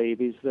do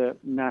believe is that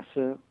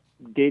NASA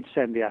did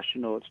send the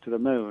astronauts to the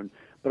moon,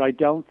 but I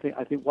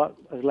think what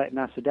has let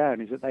NASA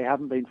down is that they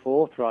haven't been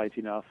forthright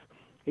enough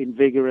in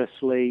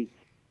vigorously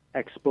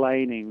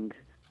explaining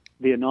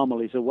the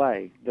anomalies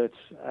away that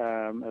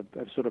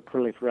have sort of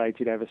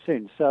proliferated ever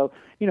since. So,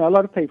 a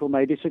lot of people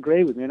may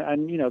disagree with me,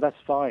 and that's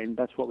fine.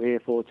 That's what we're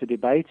here for, to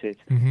debate it.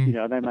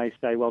 They may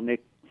say, well,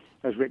 Nick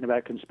has written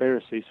about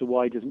conspiracy, so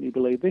why doesn't he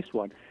believe this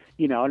one?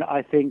 And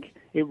I think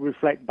it would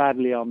reflect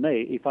badly on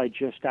me if I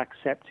just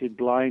accepted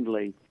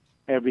blindly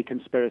every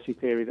conspiracy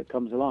theory that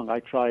comes along. I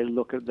try and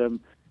look at them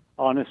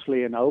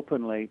honestly and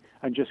openly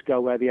and just go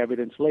where the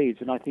evidence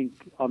leads. And I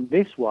think on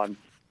this one,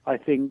 I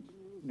think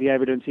the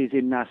evidence is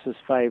in NASA's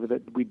favor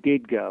that we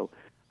did go.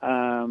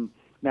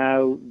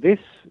 Now, this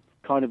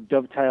kind of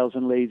dovetails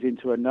and leads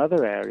into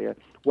another area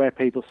where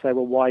people say,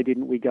 well, why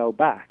didn't we go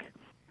back?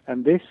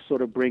 And this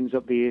sort of brings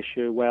up the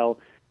issue, well,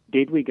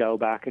 did we go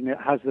back? And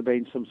has there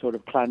been some sort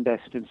of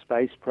clandestine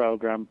space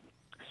program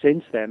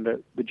since then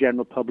that the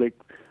general public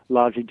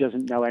largely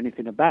doesn't know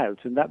anything about?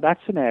 And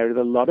that's an area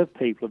that a lot of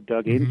people have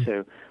dug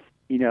into.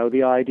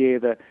 The idea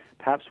that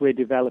perhaps we're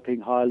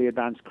developing highly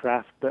advanced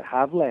craft that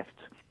have left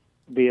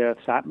the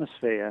Earth's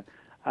atmosphere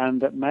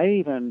and that may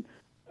even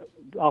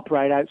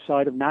operate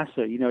outside of NASA.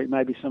 It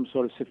may be some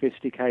sort of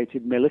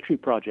sophisticated military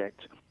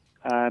project.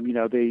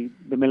 The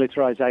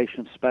militarization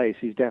of space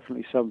is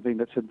definitely something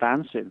that's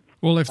advancing.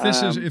 Well, if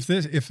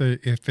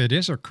it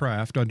is a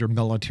craft under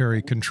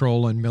military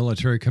control and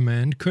military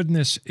command, couldn't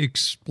this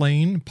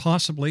explain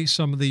possibly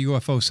some of the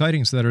UFO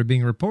sightings that are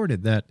being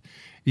reported? That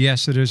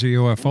yes, it is a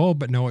UFO,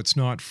 but no, it's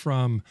not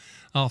from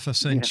Alpha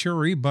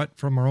Centauri, but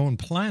from our own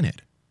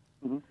planet.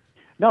 Mm-hmm.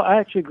 No,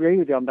 I actually agree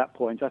with you on that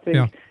point. I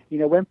think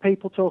when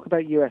people talk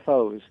about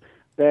UFOs,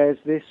 there's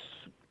this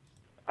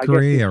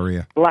gray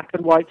area, black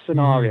and white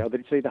scenario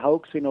that it's either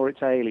hoaxing or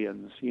it's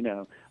aliens,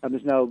 and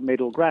there's no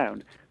middle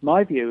ground.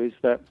 My view is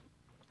that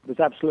there's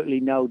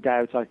absolutely no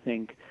doubt, I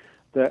think,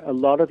 that a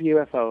lot of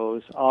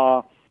UFOs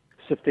are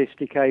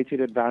sophisticated,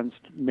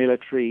 advanced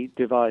military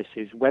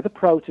devices, whether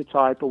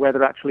prototype or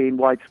whether actually in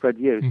widespread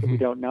use that we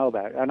don't know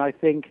about. And I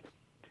think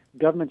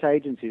government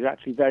agencies are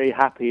actually very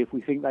happy if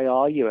we think they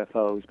are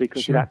UFOs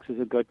because it acts as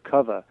a good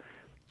cover.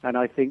 And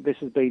I think this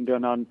has been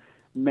done on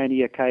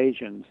many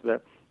occasions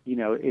that,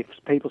 if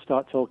people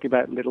start talking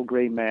about little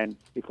green men,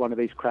 if one of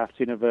these craft's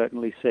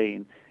inadvertently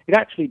seen, it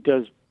actually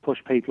does push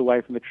people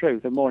away from the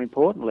truth. And more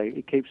importantly,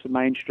 it keeps the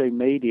mainstream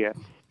media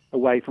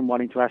away from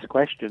wanting to ask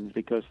questions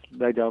because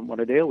they don't want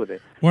to deal with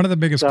it. One of the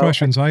biggest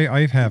questions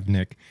I have,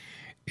 Nick,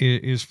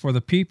 is for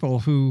the people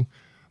who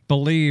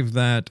believe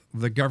that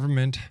the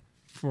government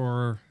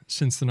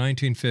since the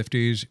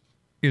 1950s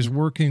is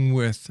working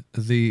with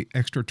the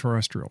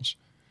extraterrestrials.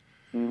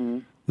 Mm-hmm.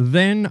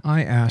 Then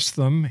I ask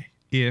them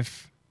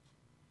if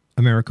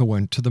America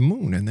went to the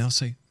moon, and they'll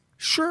say,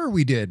 sure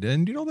we did.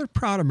 And, they're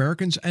proud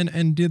Americans,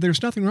 and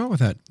there's nothing wrong with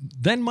that.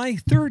 Then my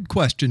third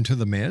question to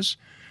them is,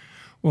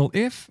 well,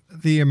 if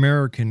the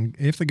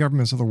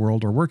governments of the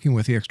world are working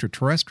with the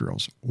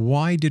extraterrestrials,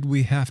 why did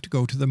we have to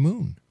go to the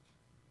moon?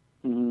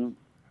 Mm-hmm.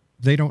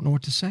 They don't know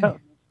what to say.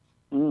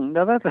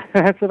 No,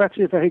 that's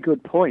actually a very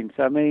good point.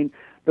 I mean,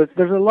 there's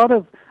a lot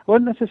of, I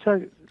wouldn't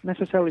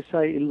necessarily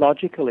say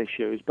illogical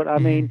issues, but I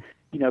mean,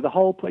 the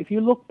whole, if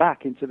you look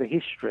back into the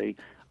history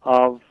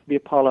of the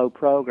Apollo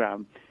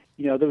program,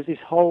 there was this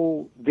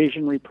whole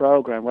visionary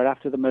program where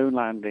after the moon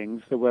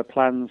landings, there were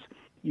plans,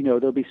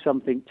 there'll be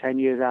something 10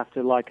 years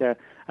after, like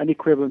an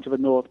equivalent of a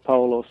North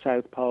Pole or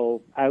South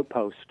Pole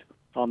outpost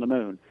on the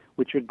moon,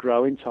 which would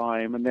grow in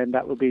time, and then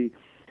that would be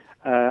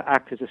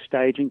act as a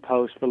staging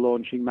post for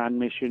launching manned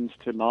missions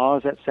to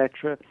Mars,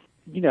 etc.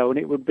 And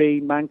it would be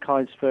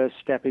mankind's first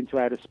step into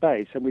outer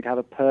space, and we'd have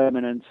a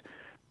permanent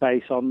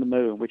base on the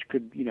moon, which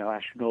could,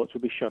 astronauts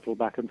would be shuttled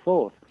back and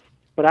forth.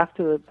 But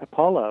after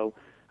Apollo,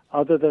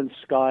 other than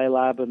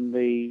Skylab and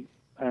the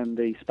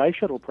Space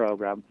Shuttle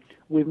program,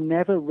 we've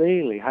never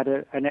really had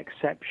an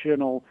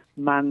exceptional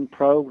manned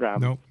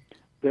program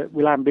that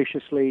will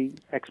ambitiously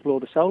explore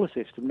the solar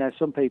system. Now,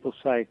 some people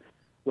say,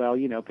 well,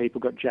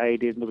 people got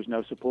jaded and there was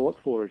no support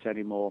for it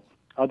anymore.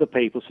 Other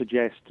people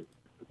suggest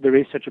there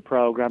is such a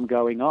program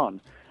going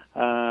on.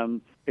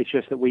 It's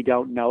just that we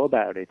don't know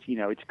about it.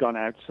 It's gone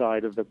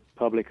outside of the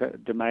public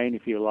domain,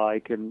 if you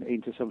like, and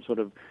into some sort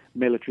of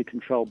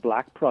military-controlled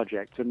black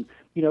project. And,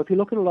 if you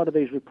look at a lot of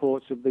these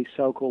reports of these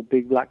so-called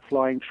big black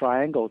flying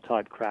triangle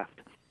type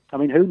craft, I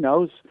mean, who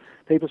knows?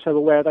 People say,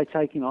 well, where are they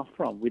taking off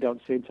from? We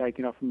don't see them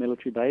taking off from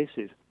military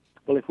bases.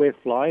 Well, if we're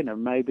flying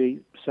them,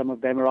 maybe some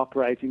of them are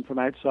operating from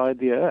outside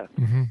the Earth.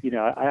 Mm-hmm.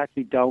 I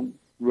actually don't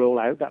rule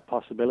out that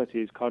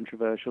possibility, as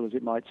controversial as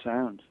it might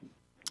sound.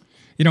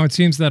 It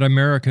seems that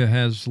America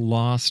has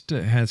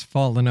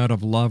fallen out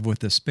of love with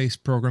the space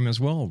program as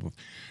well.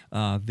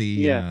 Let's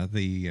see,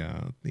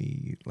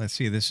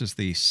 this is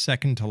the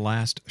second to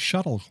last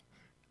shuttle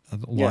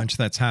launch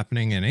that's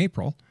happening in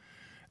April,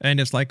 and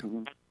it's like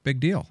big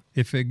deal.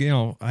 If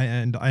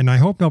I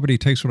hope nobody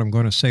takes what I'm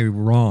going to say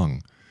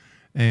wrong,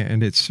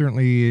 and it's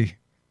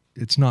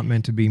not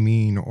meant to be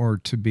mean or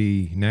to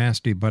be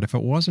nasty, but if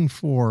it wasn't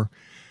for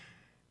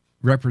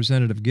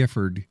Representative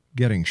Gifford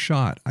getting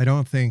shot, I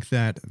don't think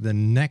that the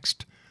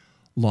next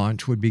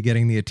launch would be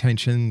getting the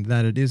attention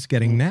that it is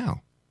getting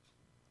now.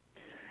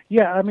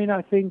 Yeah, I mean,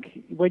 I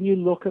think when you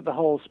look at the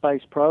whole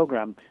space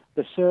program,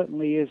 there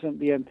certainly isn't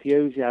the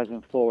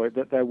enthusiasm for it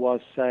that there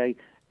was, say,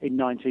 in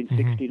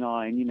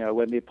 1969,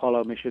 when the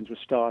Apollo missions were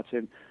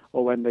starting,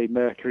 or when the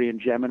Mercury and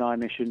Gemini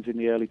missions in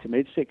the early to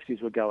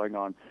mid-60s were going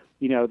on.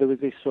 There was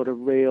this sort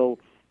of real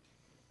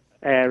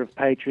air of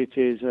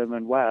patriotism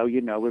and, wow,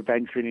 we're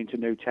venturing into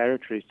new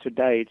territories.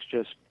 Today, it's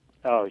just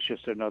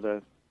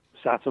another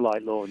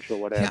satellite launch or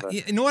whatever.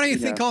 Yeah, what I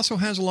think also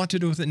has a lot to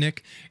do with it,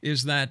 Nick,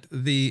 is that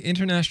the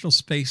International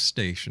Space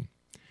Station,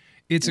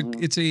 it's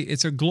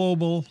a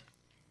global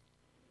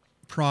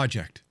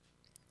project.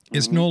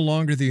 It's no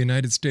longer the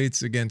United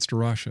States against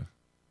Russia.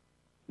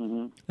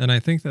 Mm-hmm. And I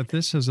think that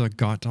this has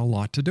got a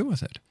lot to do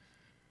with it.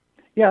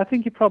 Yeah, I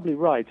think you're probably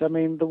right. I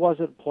mean, there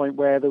was a point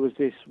where there was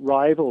this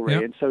rivalry,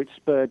 and so it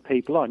spurred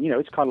people on.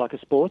 It's kind of like a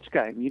sports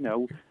game.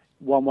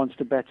 One wants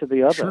to better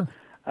the other.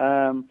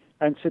 Sure.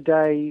 And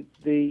today,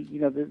 the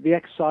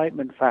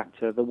excitement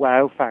factor, the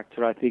wow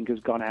factor, I think, has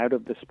gone out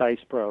of the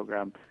space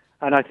program.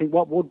 And I think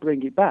what would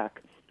bring it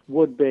back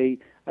would be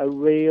a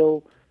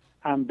real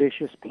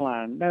ambitious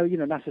plan. Now,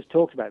 NASA's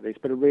talked about this,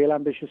 but a real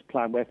ambitious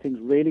plan where things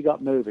really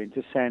got moving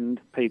to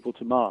send people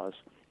to Mars.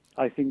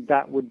 I think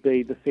that would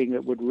be the thing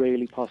that would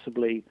really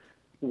possibly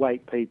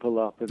wake people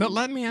up. And, but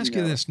let me ask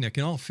you this, Nick,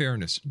 in all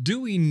fairness,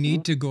 do we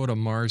need to go to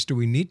Mars? Do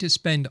we need to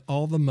spend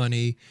all the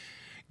money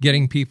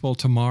getting people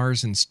to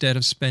Mars instead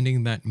of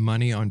spending that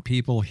money on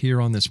people here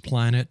on this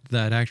planet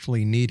that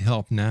actually need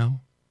help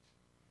now?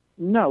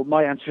 No,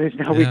 my answer is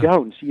no, we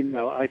don't.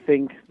 I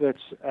think that,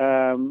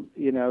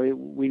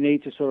 we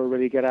need to sort of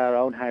really get our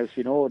own house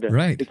in order.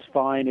 Right. It's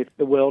fine if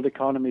the world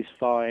economy's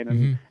fine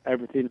and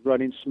everything's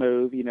running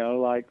smooth,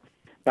 like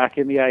back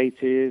in the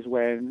 80s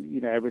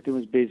when, everything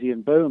was busy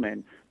and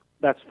booming.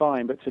 That's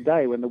fine. But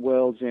today, when the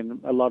world's in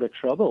a lot of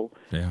trouble,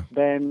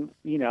 then,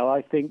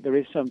 I think there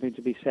is something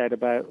to be said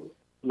about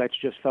let's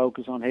just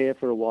focus on here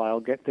for a while,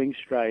 get things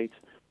straight,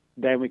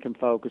 then we can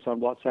focus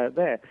on what's out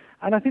there.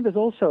 And I think there's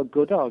also a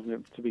good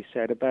argument to be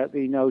said about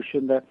the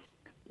notion that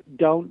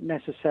don't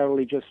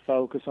necessarily just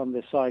focus on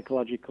the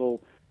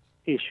psychological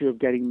issue of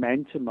getting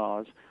men to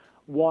Mars.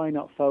 Why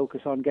not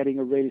focus on getting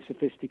a really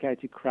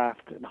sophisticated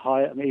craft and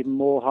even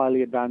more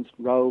highly advanced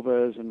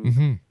rovers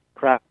and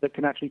craft that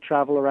can actually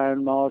travel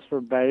around Mars for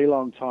a very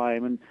long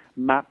time and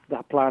map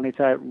the planet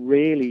out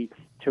really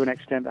to an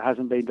extent that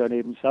hasn't been done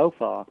even so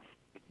far.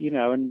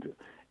 And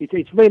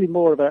it's really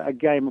more of a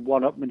game of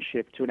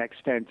one-upmanship to an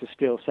extent to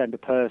still send a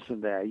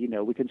person there.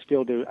 We can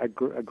still do a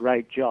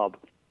great job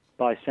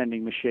by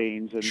sending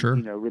machines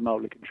and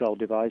remotely controlled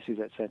devices,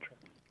 etc.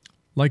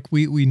 Like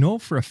we know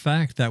for a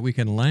fact that we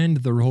can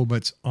land the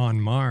robots on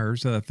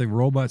Mars, that the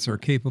robots are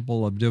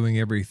capable of doing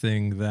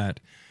everything that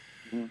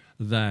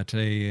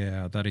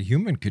a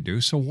human could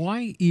do. So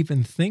why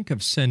even think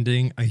of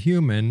sending a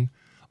human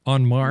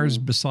on Mars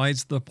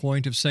besides the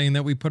point of saying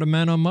that we put a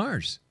man on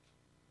Mars?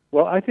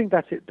 Well, I think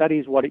that's it. That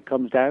is what it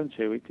comes down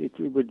to. It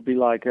would be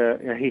like a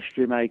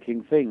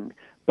history-making thing,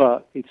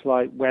 but it's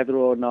like whether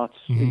or not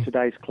in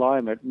today's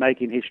climate,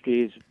 making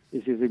history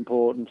is as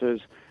important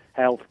as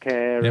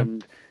healthcare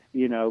and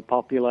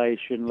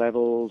population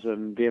levels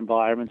and the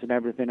environment and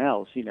everything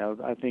else.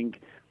 I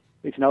think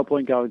it's no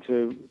point going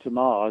to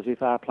Mars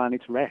if our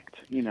planet's wrecked.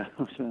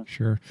 So.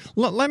 Sure.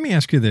 Let me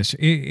ask you this: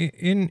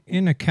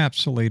 in a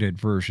capsulated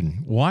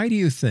version, why do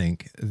you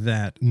think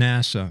that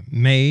NASA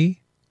may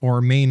or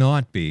may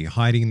not be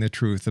hiding the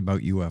truth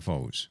about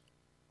UFOs?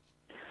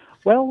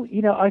 Well,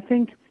 I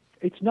think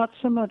it's not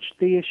so much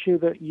the issue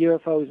that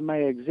UFOs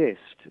may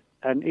exist.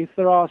 And if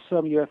there are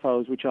some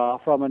UFOs which are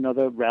from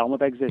another realm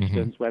of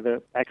existence,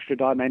 whether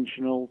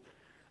extraterrestrial,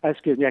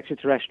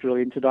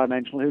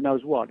 interdimensional, who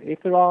knows what,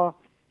 if there are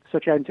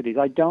such entities,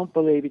 I don't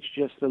believe it's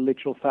just the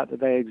literal fact that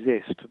they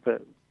exist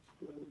that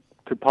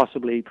could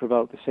possibly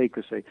provoke the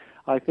secrecy.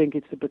 I think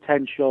it's the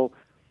potential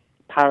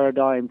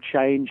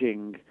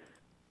paradigm-changing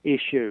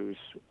issues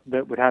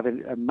that would have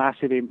a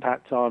massive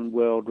impact on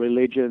world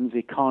religions,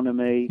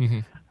 economy,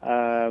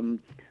 even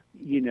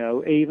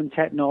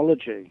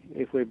technology.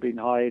 If we've been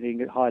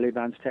hiding highly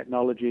advanced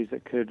technologies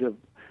that could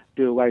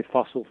do away with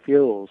fossil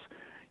fuels,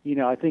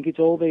 I think it's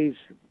all these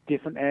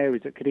different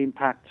areas that could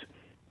impact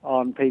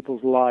on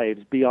people's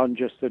lives beyond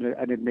just an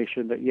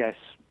admission that, yes,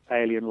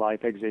 alien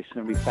life exists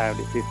and we found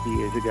it 50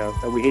 years ago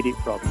and we hid it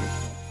from you.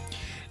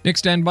 Nick,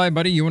 stand by,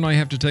 buddy. You and I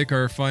have to take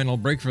our final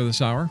break for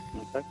this hour.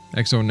 Okay.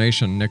 Exo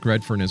Nation, Nick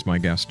Redfern is my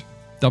guest.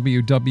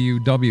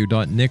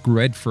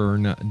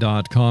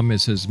 www.nickredfern.com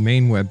is his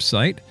main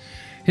website.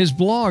 His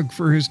blog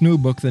for his new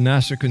book, The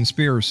NASA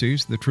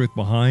Conspiracies, The Truth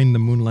Behind the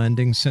Moon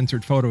Landing,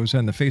 Censored Photos,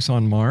 and the Face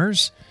on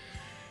Mars,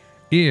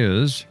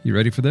 is, you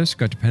ready for this?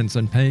 Got your pens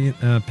and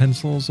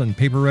pencils and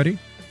paper ready?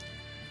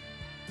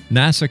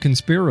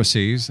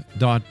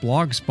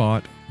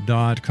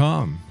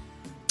 nasaconspiracies.blogspot.com.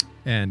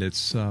 And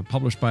it's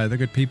published by the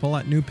good people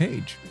at New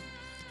Page.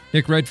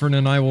 Nick Redfern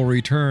and I will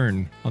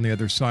return on the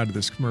other side of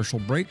this commercial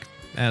break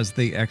as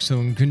the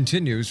X-Zone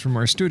continues from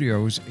our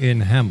studios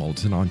in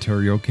Hamilton,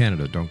 Ontario,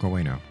 Canada. Don't go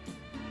away now.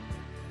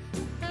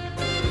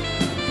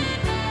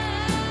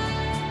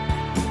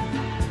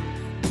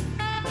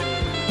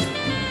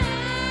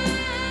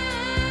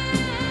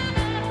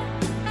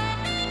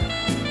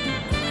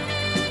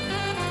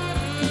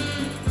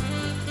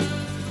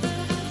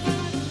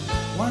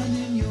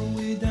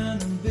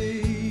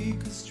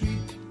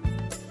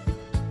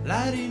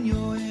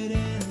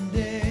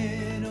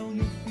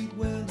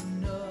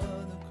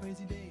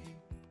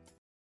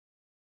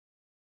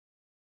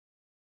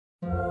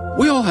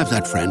 We all have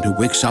that friend who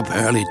wakes up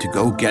early to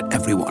go get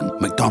everyone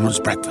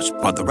McDonald's breakfast,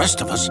 while the rest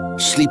of us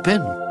sleep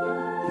in.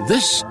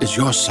 This is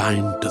your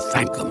sign to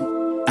thank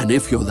them. And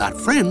if you're that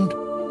friend,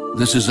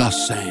 this is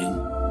us saying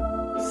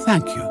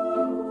thank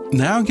you.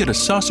 Now get a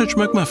sausage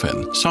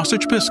McMuffin,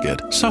 sausage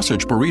biscuit,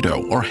 sausage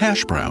burrito, or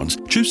hash browns.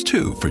 Choose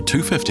 2 for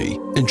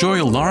 $2.50.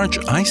 Enjoy a large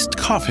iced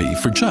coffee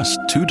for just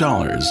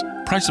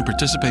 $2. Price and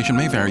participation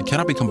may vary.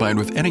 Cannot be combined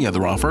with any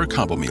other offer or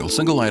combo meal.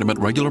 Single item at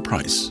regular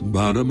price.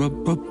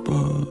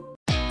 Ba-da-ba-ba-ba.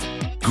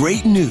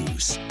 Great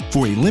news!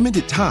 For a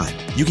limited time,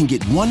 you can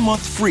get 1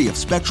 month free of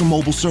Spectrum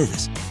Mobile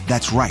service.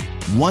 That's right,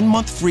 1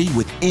 month free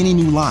with any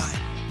new line.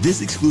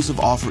 This exclusive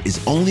offer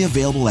is only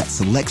available at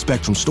select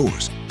Spectrum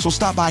stores, so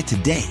stop by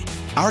today.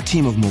 Our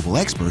team of mobile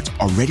experts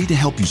are ready to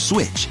help you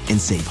switch and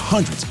save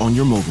hundreds on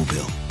your mobile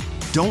bill.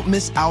 Don't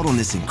miss out on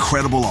this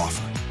incredible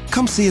offer.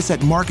 Come see us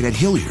at Market at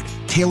Hilliard,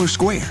 Taylor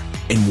Square,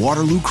 and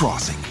Waterloo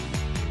Crossing.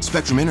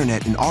 Spectrum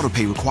Internet and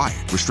autopay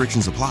required.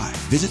 Restrictions apply.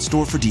 Visit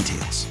store for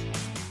details.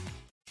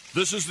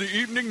 This is the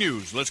evening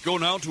news. Let's go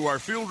now to our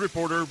field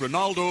reporter,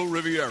 Ronaldo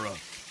Riviera.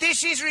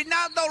 This is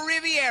Ronaldo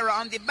Riviera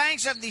on the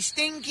banks of the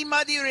stinky,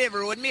 muddy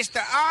river with Mr.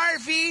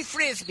 R.V.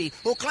 Frisbee,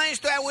 who claims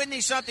to have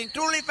witnessed something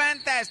truly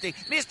fantastic.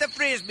 Mr.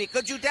 Frisbee,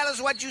 could you tell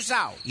us what you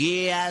saw?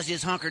 Yeah, I was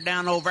just hunkered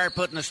down over there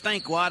putting a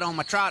stink wad on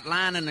my trot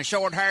line, and the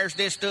short hairs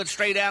just stood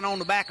straight out on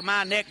the back of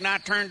my neck, and I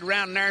turned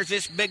around, and there's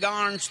this big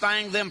orange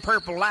thing, them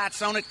purple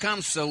lights on it,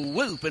 comes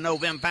swooping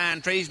over them pine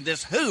trees and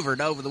just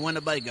hoovered over the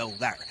Winnebago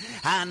there.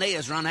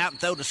 Inez run out and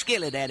threw the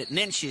skillet at it, and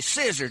then she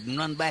scissored and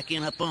run back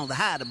in up on the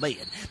hide of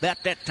bed.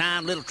 About that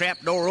time, little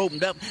trap door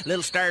opened up,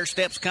 little stair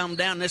steps come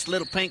down, and this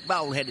little pink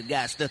bald-headed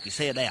guy stuck his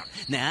head out.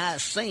 Now, I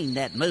seen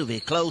that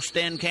movie, Close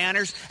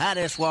Encounters. I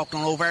just walked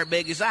on over there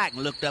big as I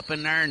can, looked up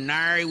in there, and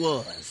there he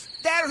was.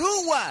 There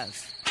who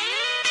was?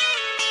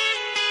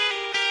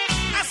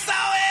 I saw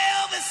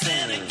Elvis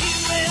in a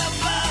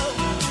UFO,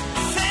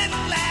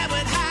 sitting glad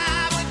with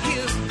high with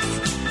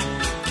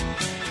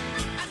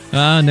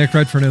you. Nick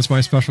Redfern is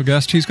my special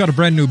guest. He's got a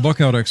brand new book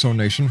out, X-Zone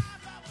Nation.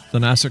 The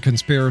NASA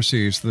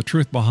Conspiracies, The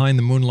Truth Behind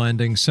the Moon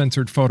Landing,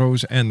 Censored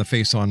Photos, and the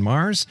Face on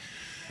Mars.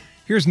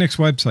 Here's Nick's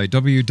website,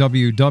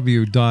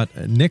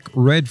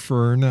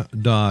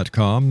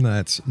 www.nickredfern.com.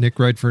 That's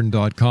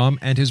nickredfern.com.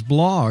 And his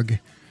blog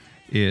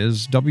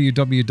is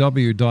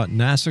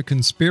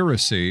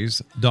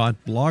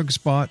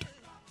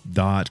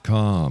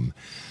www.nasaconspiracies.blogspot.com.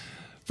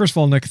 First of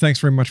all, Nick, thanks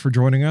very much for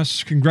joining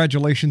us.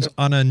 Congratulations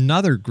on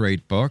another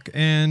great book.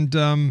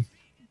 And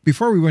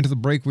before we went to the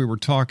break, we were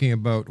talking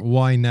about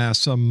why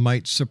NASA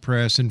might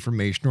suppress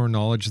information or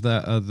knowledge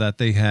that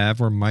they have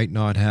or might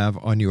not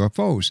have on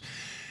UFOs.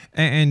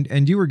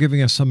 And you were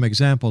giving us some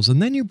examples.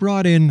 And then you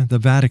brought in the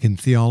Vatican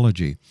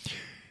theology.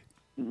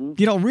 Mm-hmm.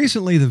 You know,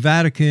 recently the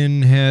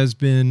Vatican has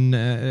been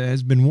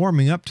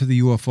warming up to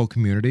the UFO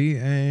community.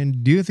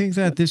 And do you think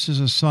that this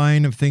is a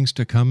sign of things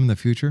to come in the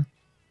future?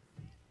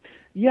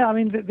 Yeah, I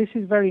mean, this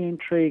is a very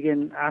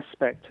intriguing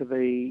aspect to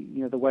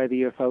the way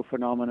the UFO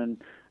phenomenon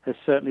has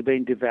certainly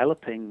been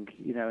developing,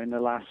 in the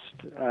last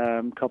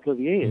couple of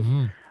years.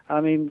 Mm-hmm.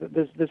 I mean,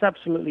 there's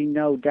absolutely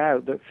no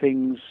doubt that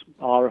things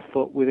are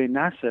afoot within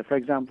NASA. For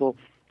example,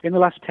 in the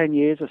last 10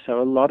 years or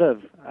so, a lot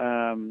of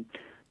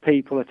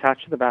people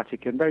attached to the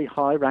Vatican, very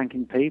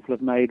high-ranking people,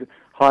 have made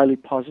highly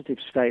positive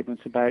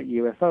statements about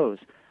UFOs.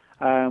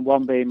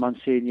 One being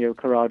Monsignor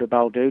Corrado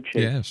Balducci,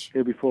 yes,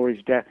 who before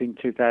his death in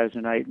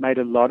 2008 made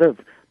a lot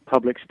of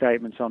public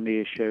statements on the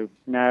issue.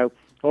 Now,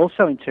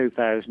 also in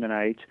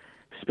 2008,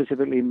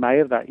 specifically in May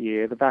of that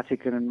year, the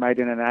Vatican had made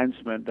an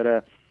announcement that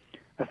a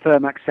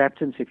firm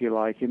acceptance, if you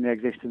like, in the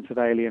existence of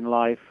alien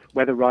life,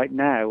 whether right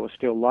now or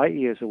still light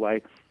years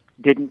away,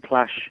 didn't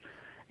clash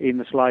in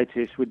the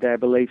slightest with their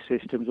belief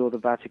systems or the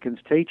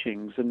Vatican's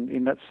teachings. And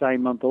in that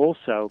same month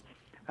also,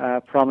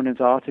 a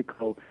prominent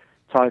article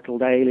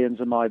titled "Aliens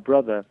Are My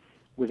Brother"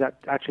 was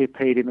actually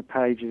appeared in the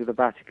pages of the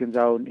Vatican's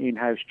own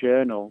in-house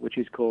journal, which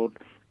is called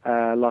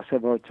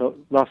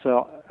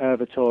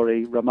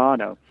L'Osservatore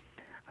Romano.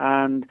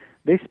 And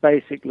this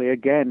basically,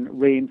 again,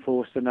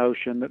 reinforced the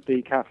notion that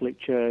the Catholic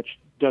Church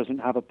doesn't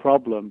have a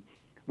problem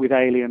with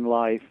alien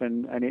life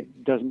and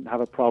it doesn't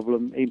have a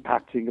problem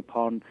impacting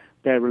upon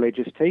their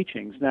religious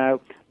teachings. Now, a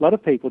lot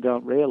of people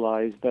don't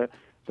realize that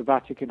the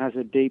Vatican has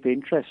a deep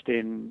interest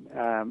in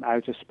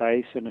outer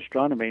space and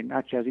astronomy, and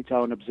actually has its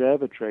own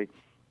observatory.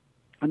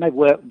 And they've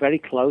worked very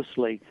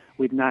closely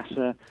with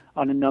NASA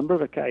on a number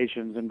of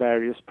occasions and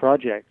various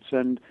projects.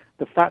 And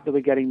the fact that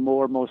we're getting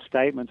more and more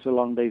statements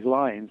along these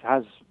lines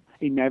has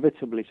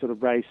inevitably sort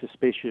of raised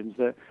suspicions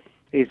that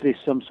is this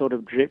some sort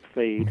of drip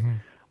feed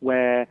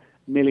where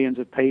millions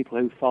of people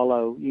who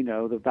follow,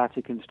 the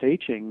Vatican's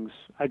teachings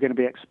are going to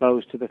be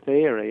exposed to the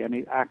theory, and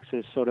it acts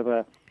as sort of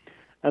a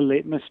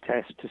litmus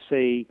test to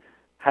see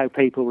how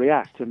people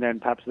react, and then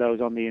perhaps those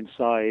on the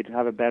inside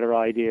have a better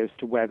idea as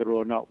to whether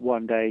or not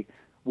one day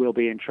we'll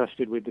be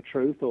entrusted with the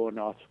truth or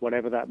not,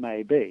 whatever that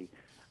may be.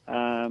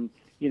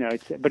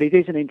 But it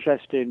is an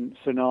interesting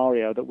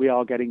scenario that we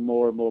are getting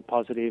more and more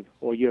positive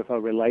or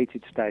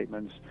UFO-related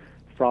statements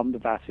from the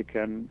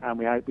Vatican, and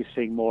we're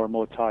seeing more and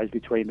more ties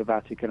between the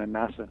Vatican and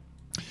NASA.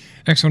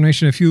 X-Zone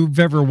Nation, if you've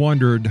ever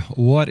wondered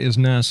what is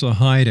NASA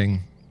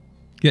hiding,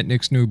 get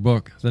Nick's new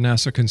book, The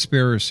NASA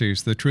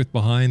Conspiracies, The Truth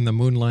Behind the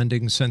Moon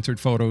Landing, Censored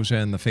Photos,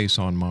 and the Face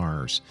on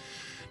Mars.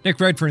 Nick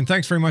Redfern,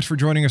 thanks very much for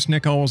joining us,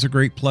 Nick. Always a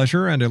great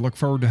pleasure, and I look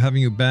forward to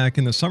having you back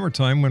in the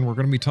summertime when we're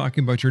going to be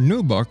talking about your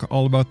new book,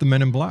 all about the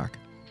Men in Black.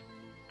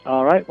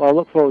 All right. Well, I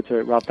look forward to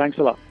it, Rob. Thanks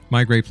a lot.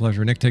 My great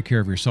pleasure. Nick, take care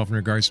of yourself in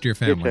regards to your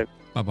family. You too.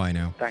 Bye-bye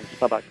now. Thanks.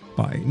 Bye-bye.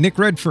 Bye. Nick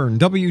Redfern,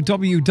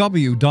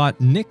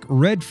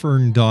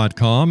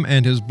 www.nickredfern.com,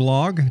 and his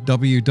blog,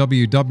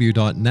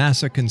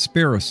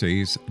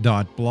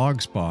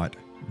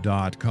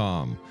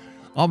 www.nasaconspiracies.blogspot.com.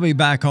 I'll be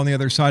back on the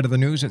other side of the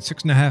news at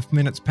 6.5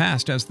 minutes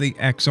past as the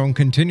X Zone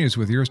continues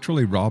with yours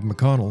truly, Rob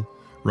McConnell,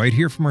 right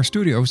here from our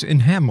studios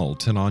in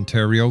Hamilton,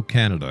 Ontario,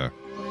 Canada.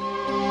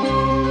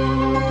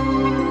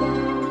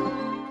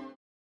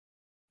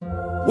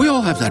 We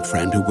all have that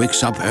friend who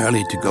wakes up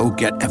early to go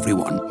get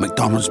everyone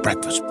McDonald's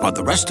breakfast while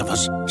the rest of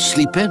us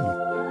sleep in.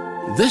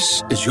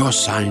 This is your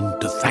sign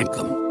to thank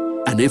them.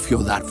 And if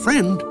you're that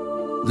friend,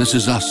 this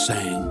is us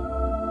saying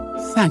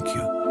thank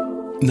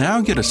you.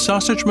 Now get a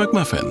sausage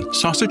McMuffin,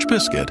 sausage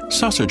biscuit,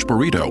 sausage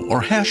burrito,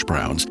 or hash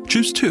browns.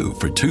 Choose 2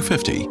 for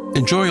 $2.50.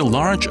 Enjoy a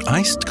large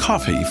iced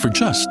coffee for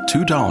just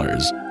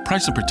 $2.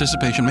 Price and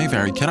participation may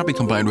vary. Cannot be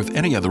combined with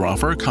any other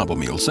offer or combo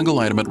meal. Single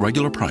item at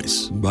regular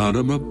price.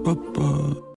 Ba-da-ba-ba-ba.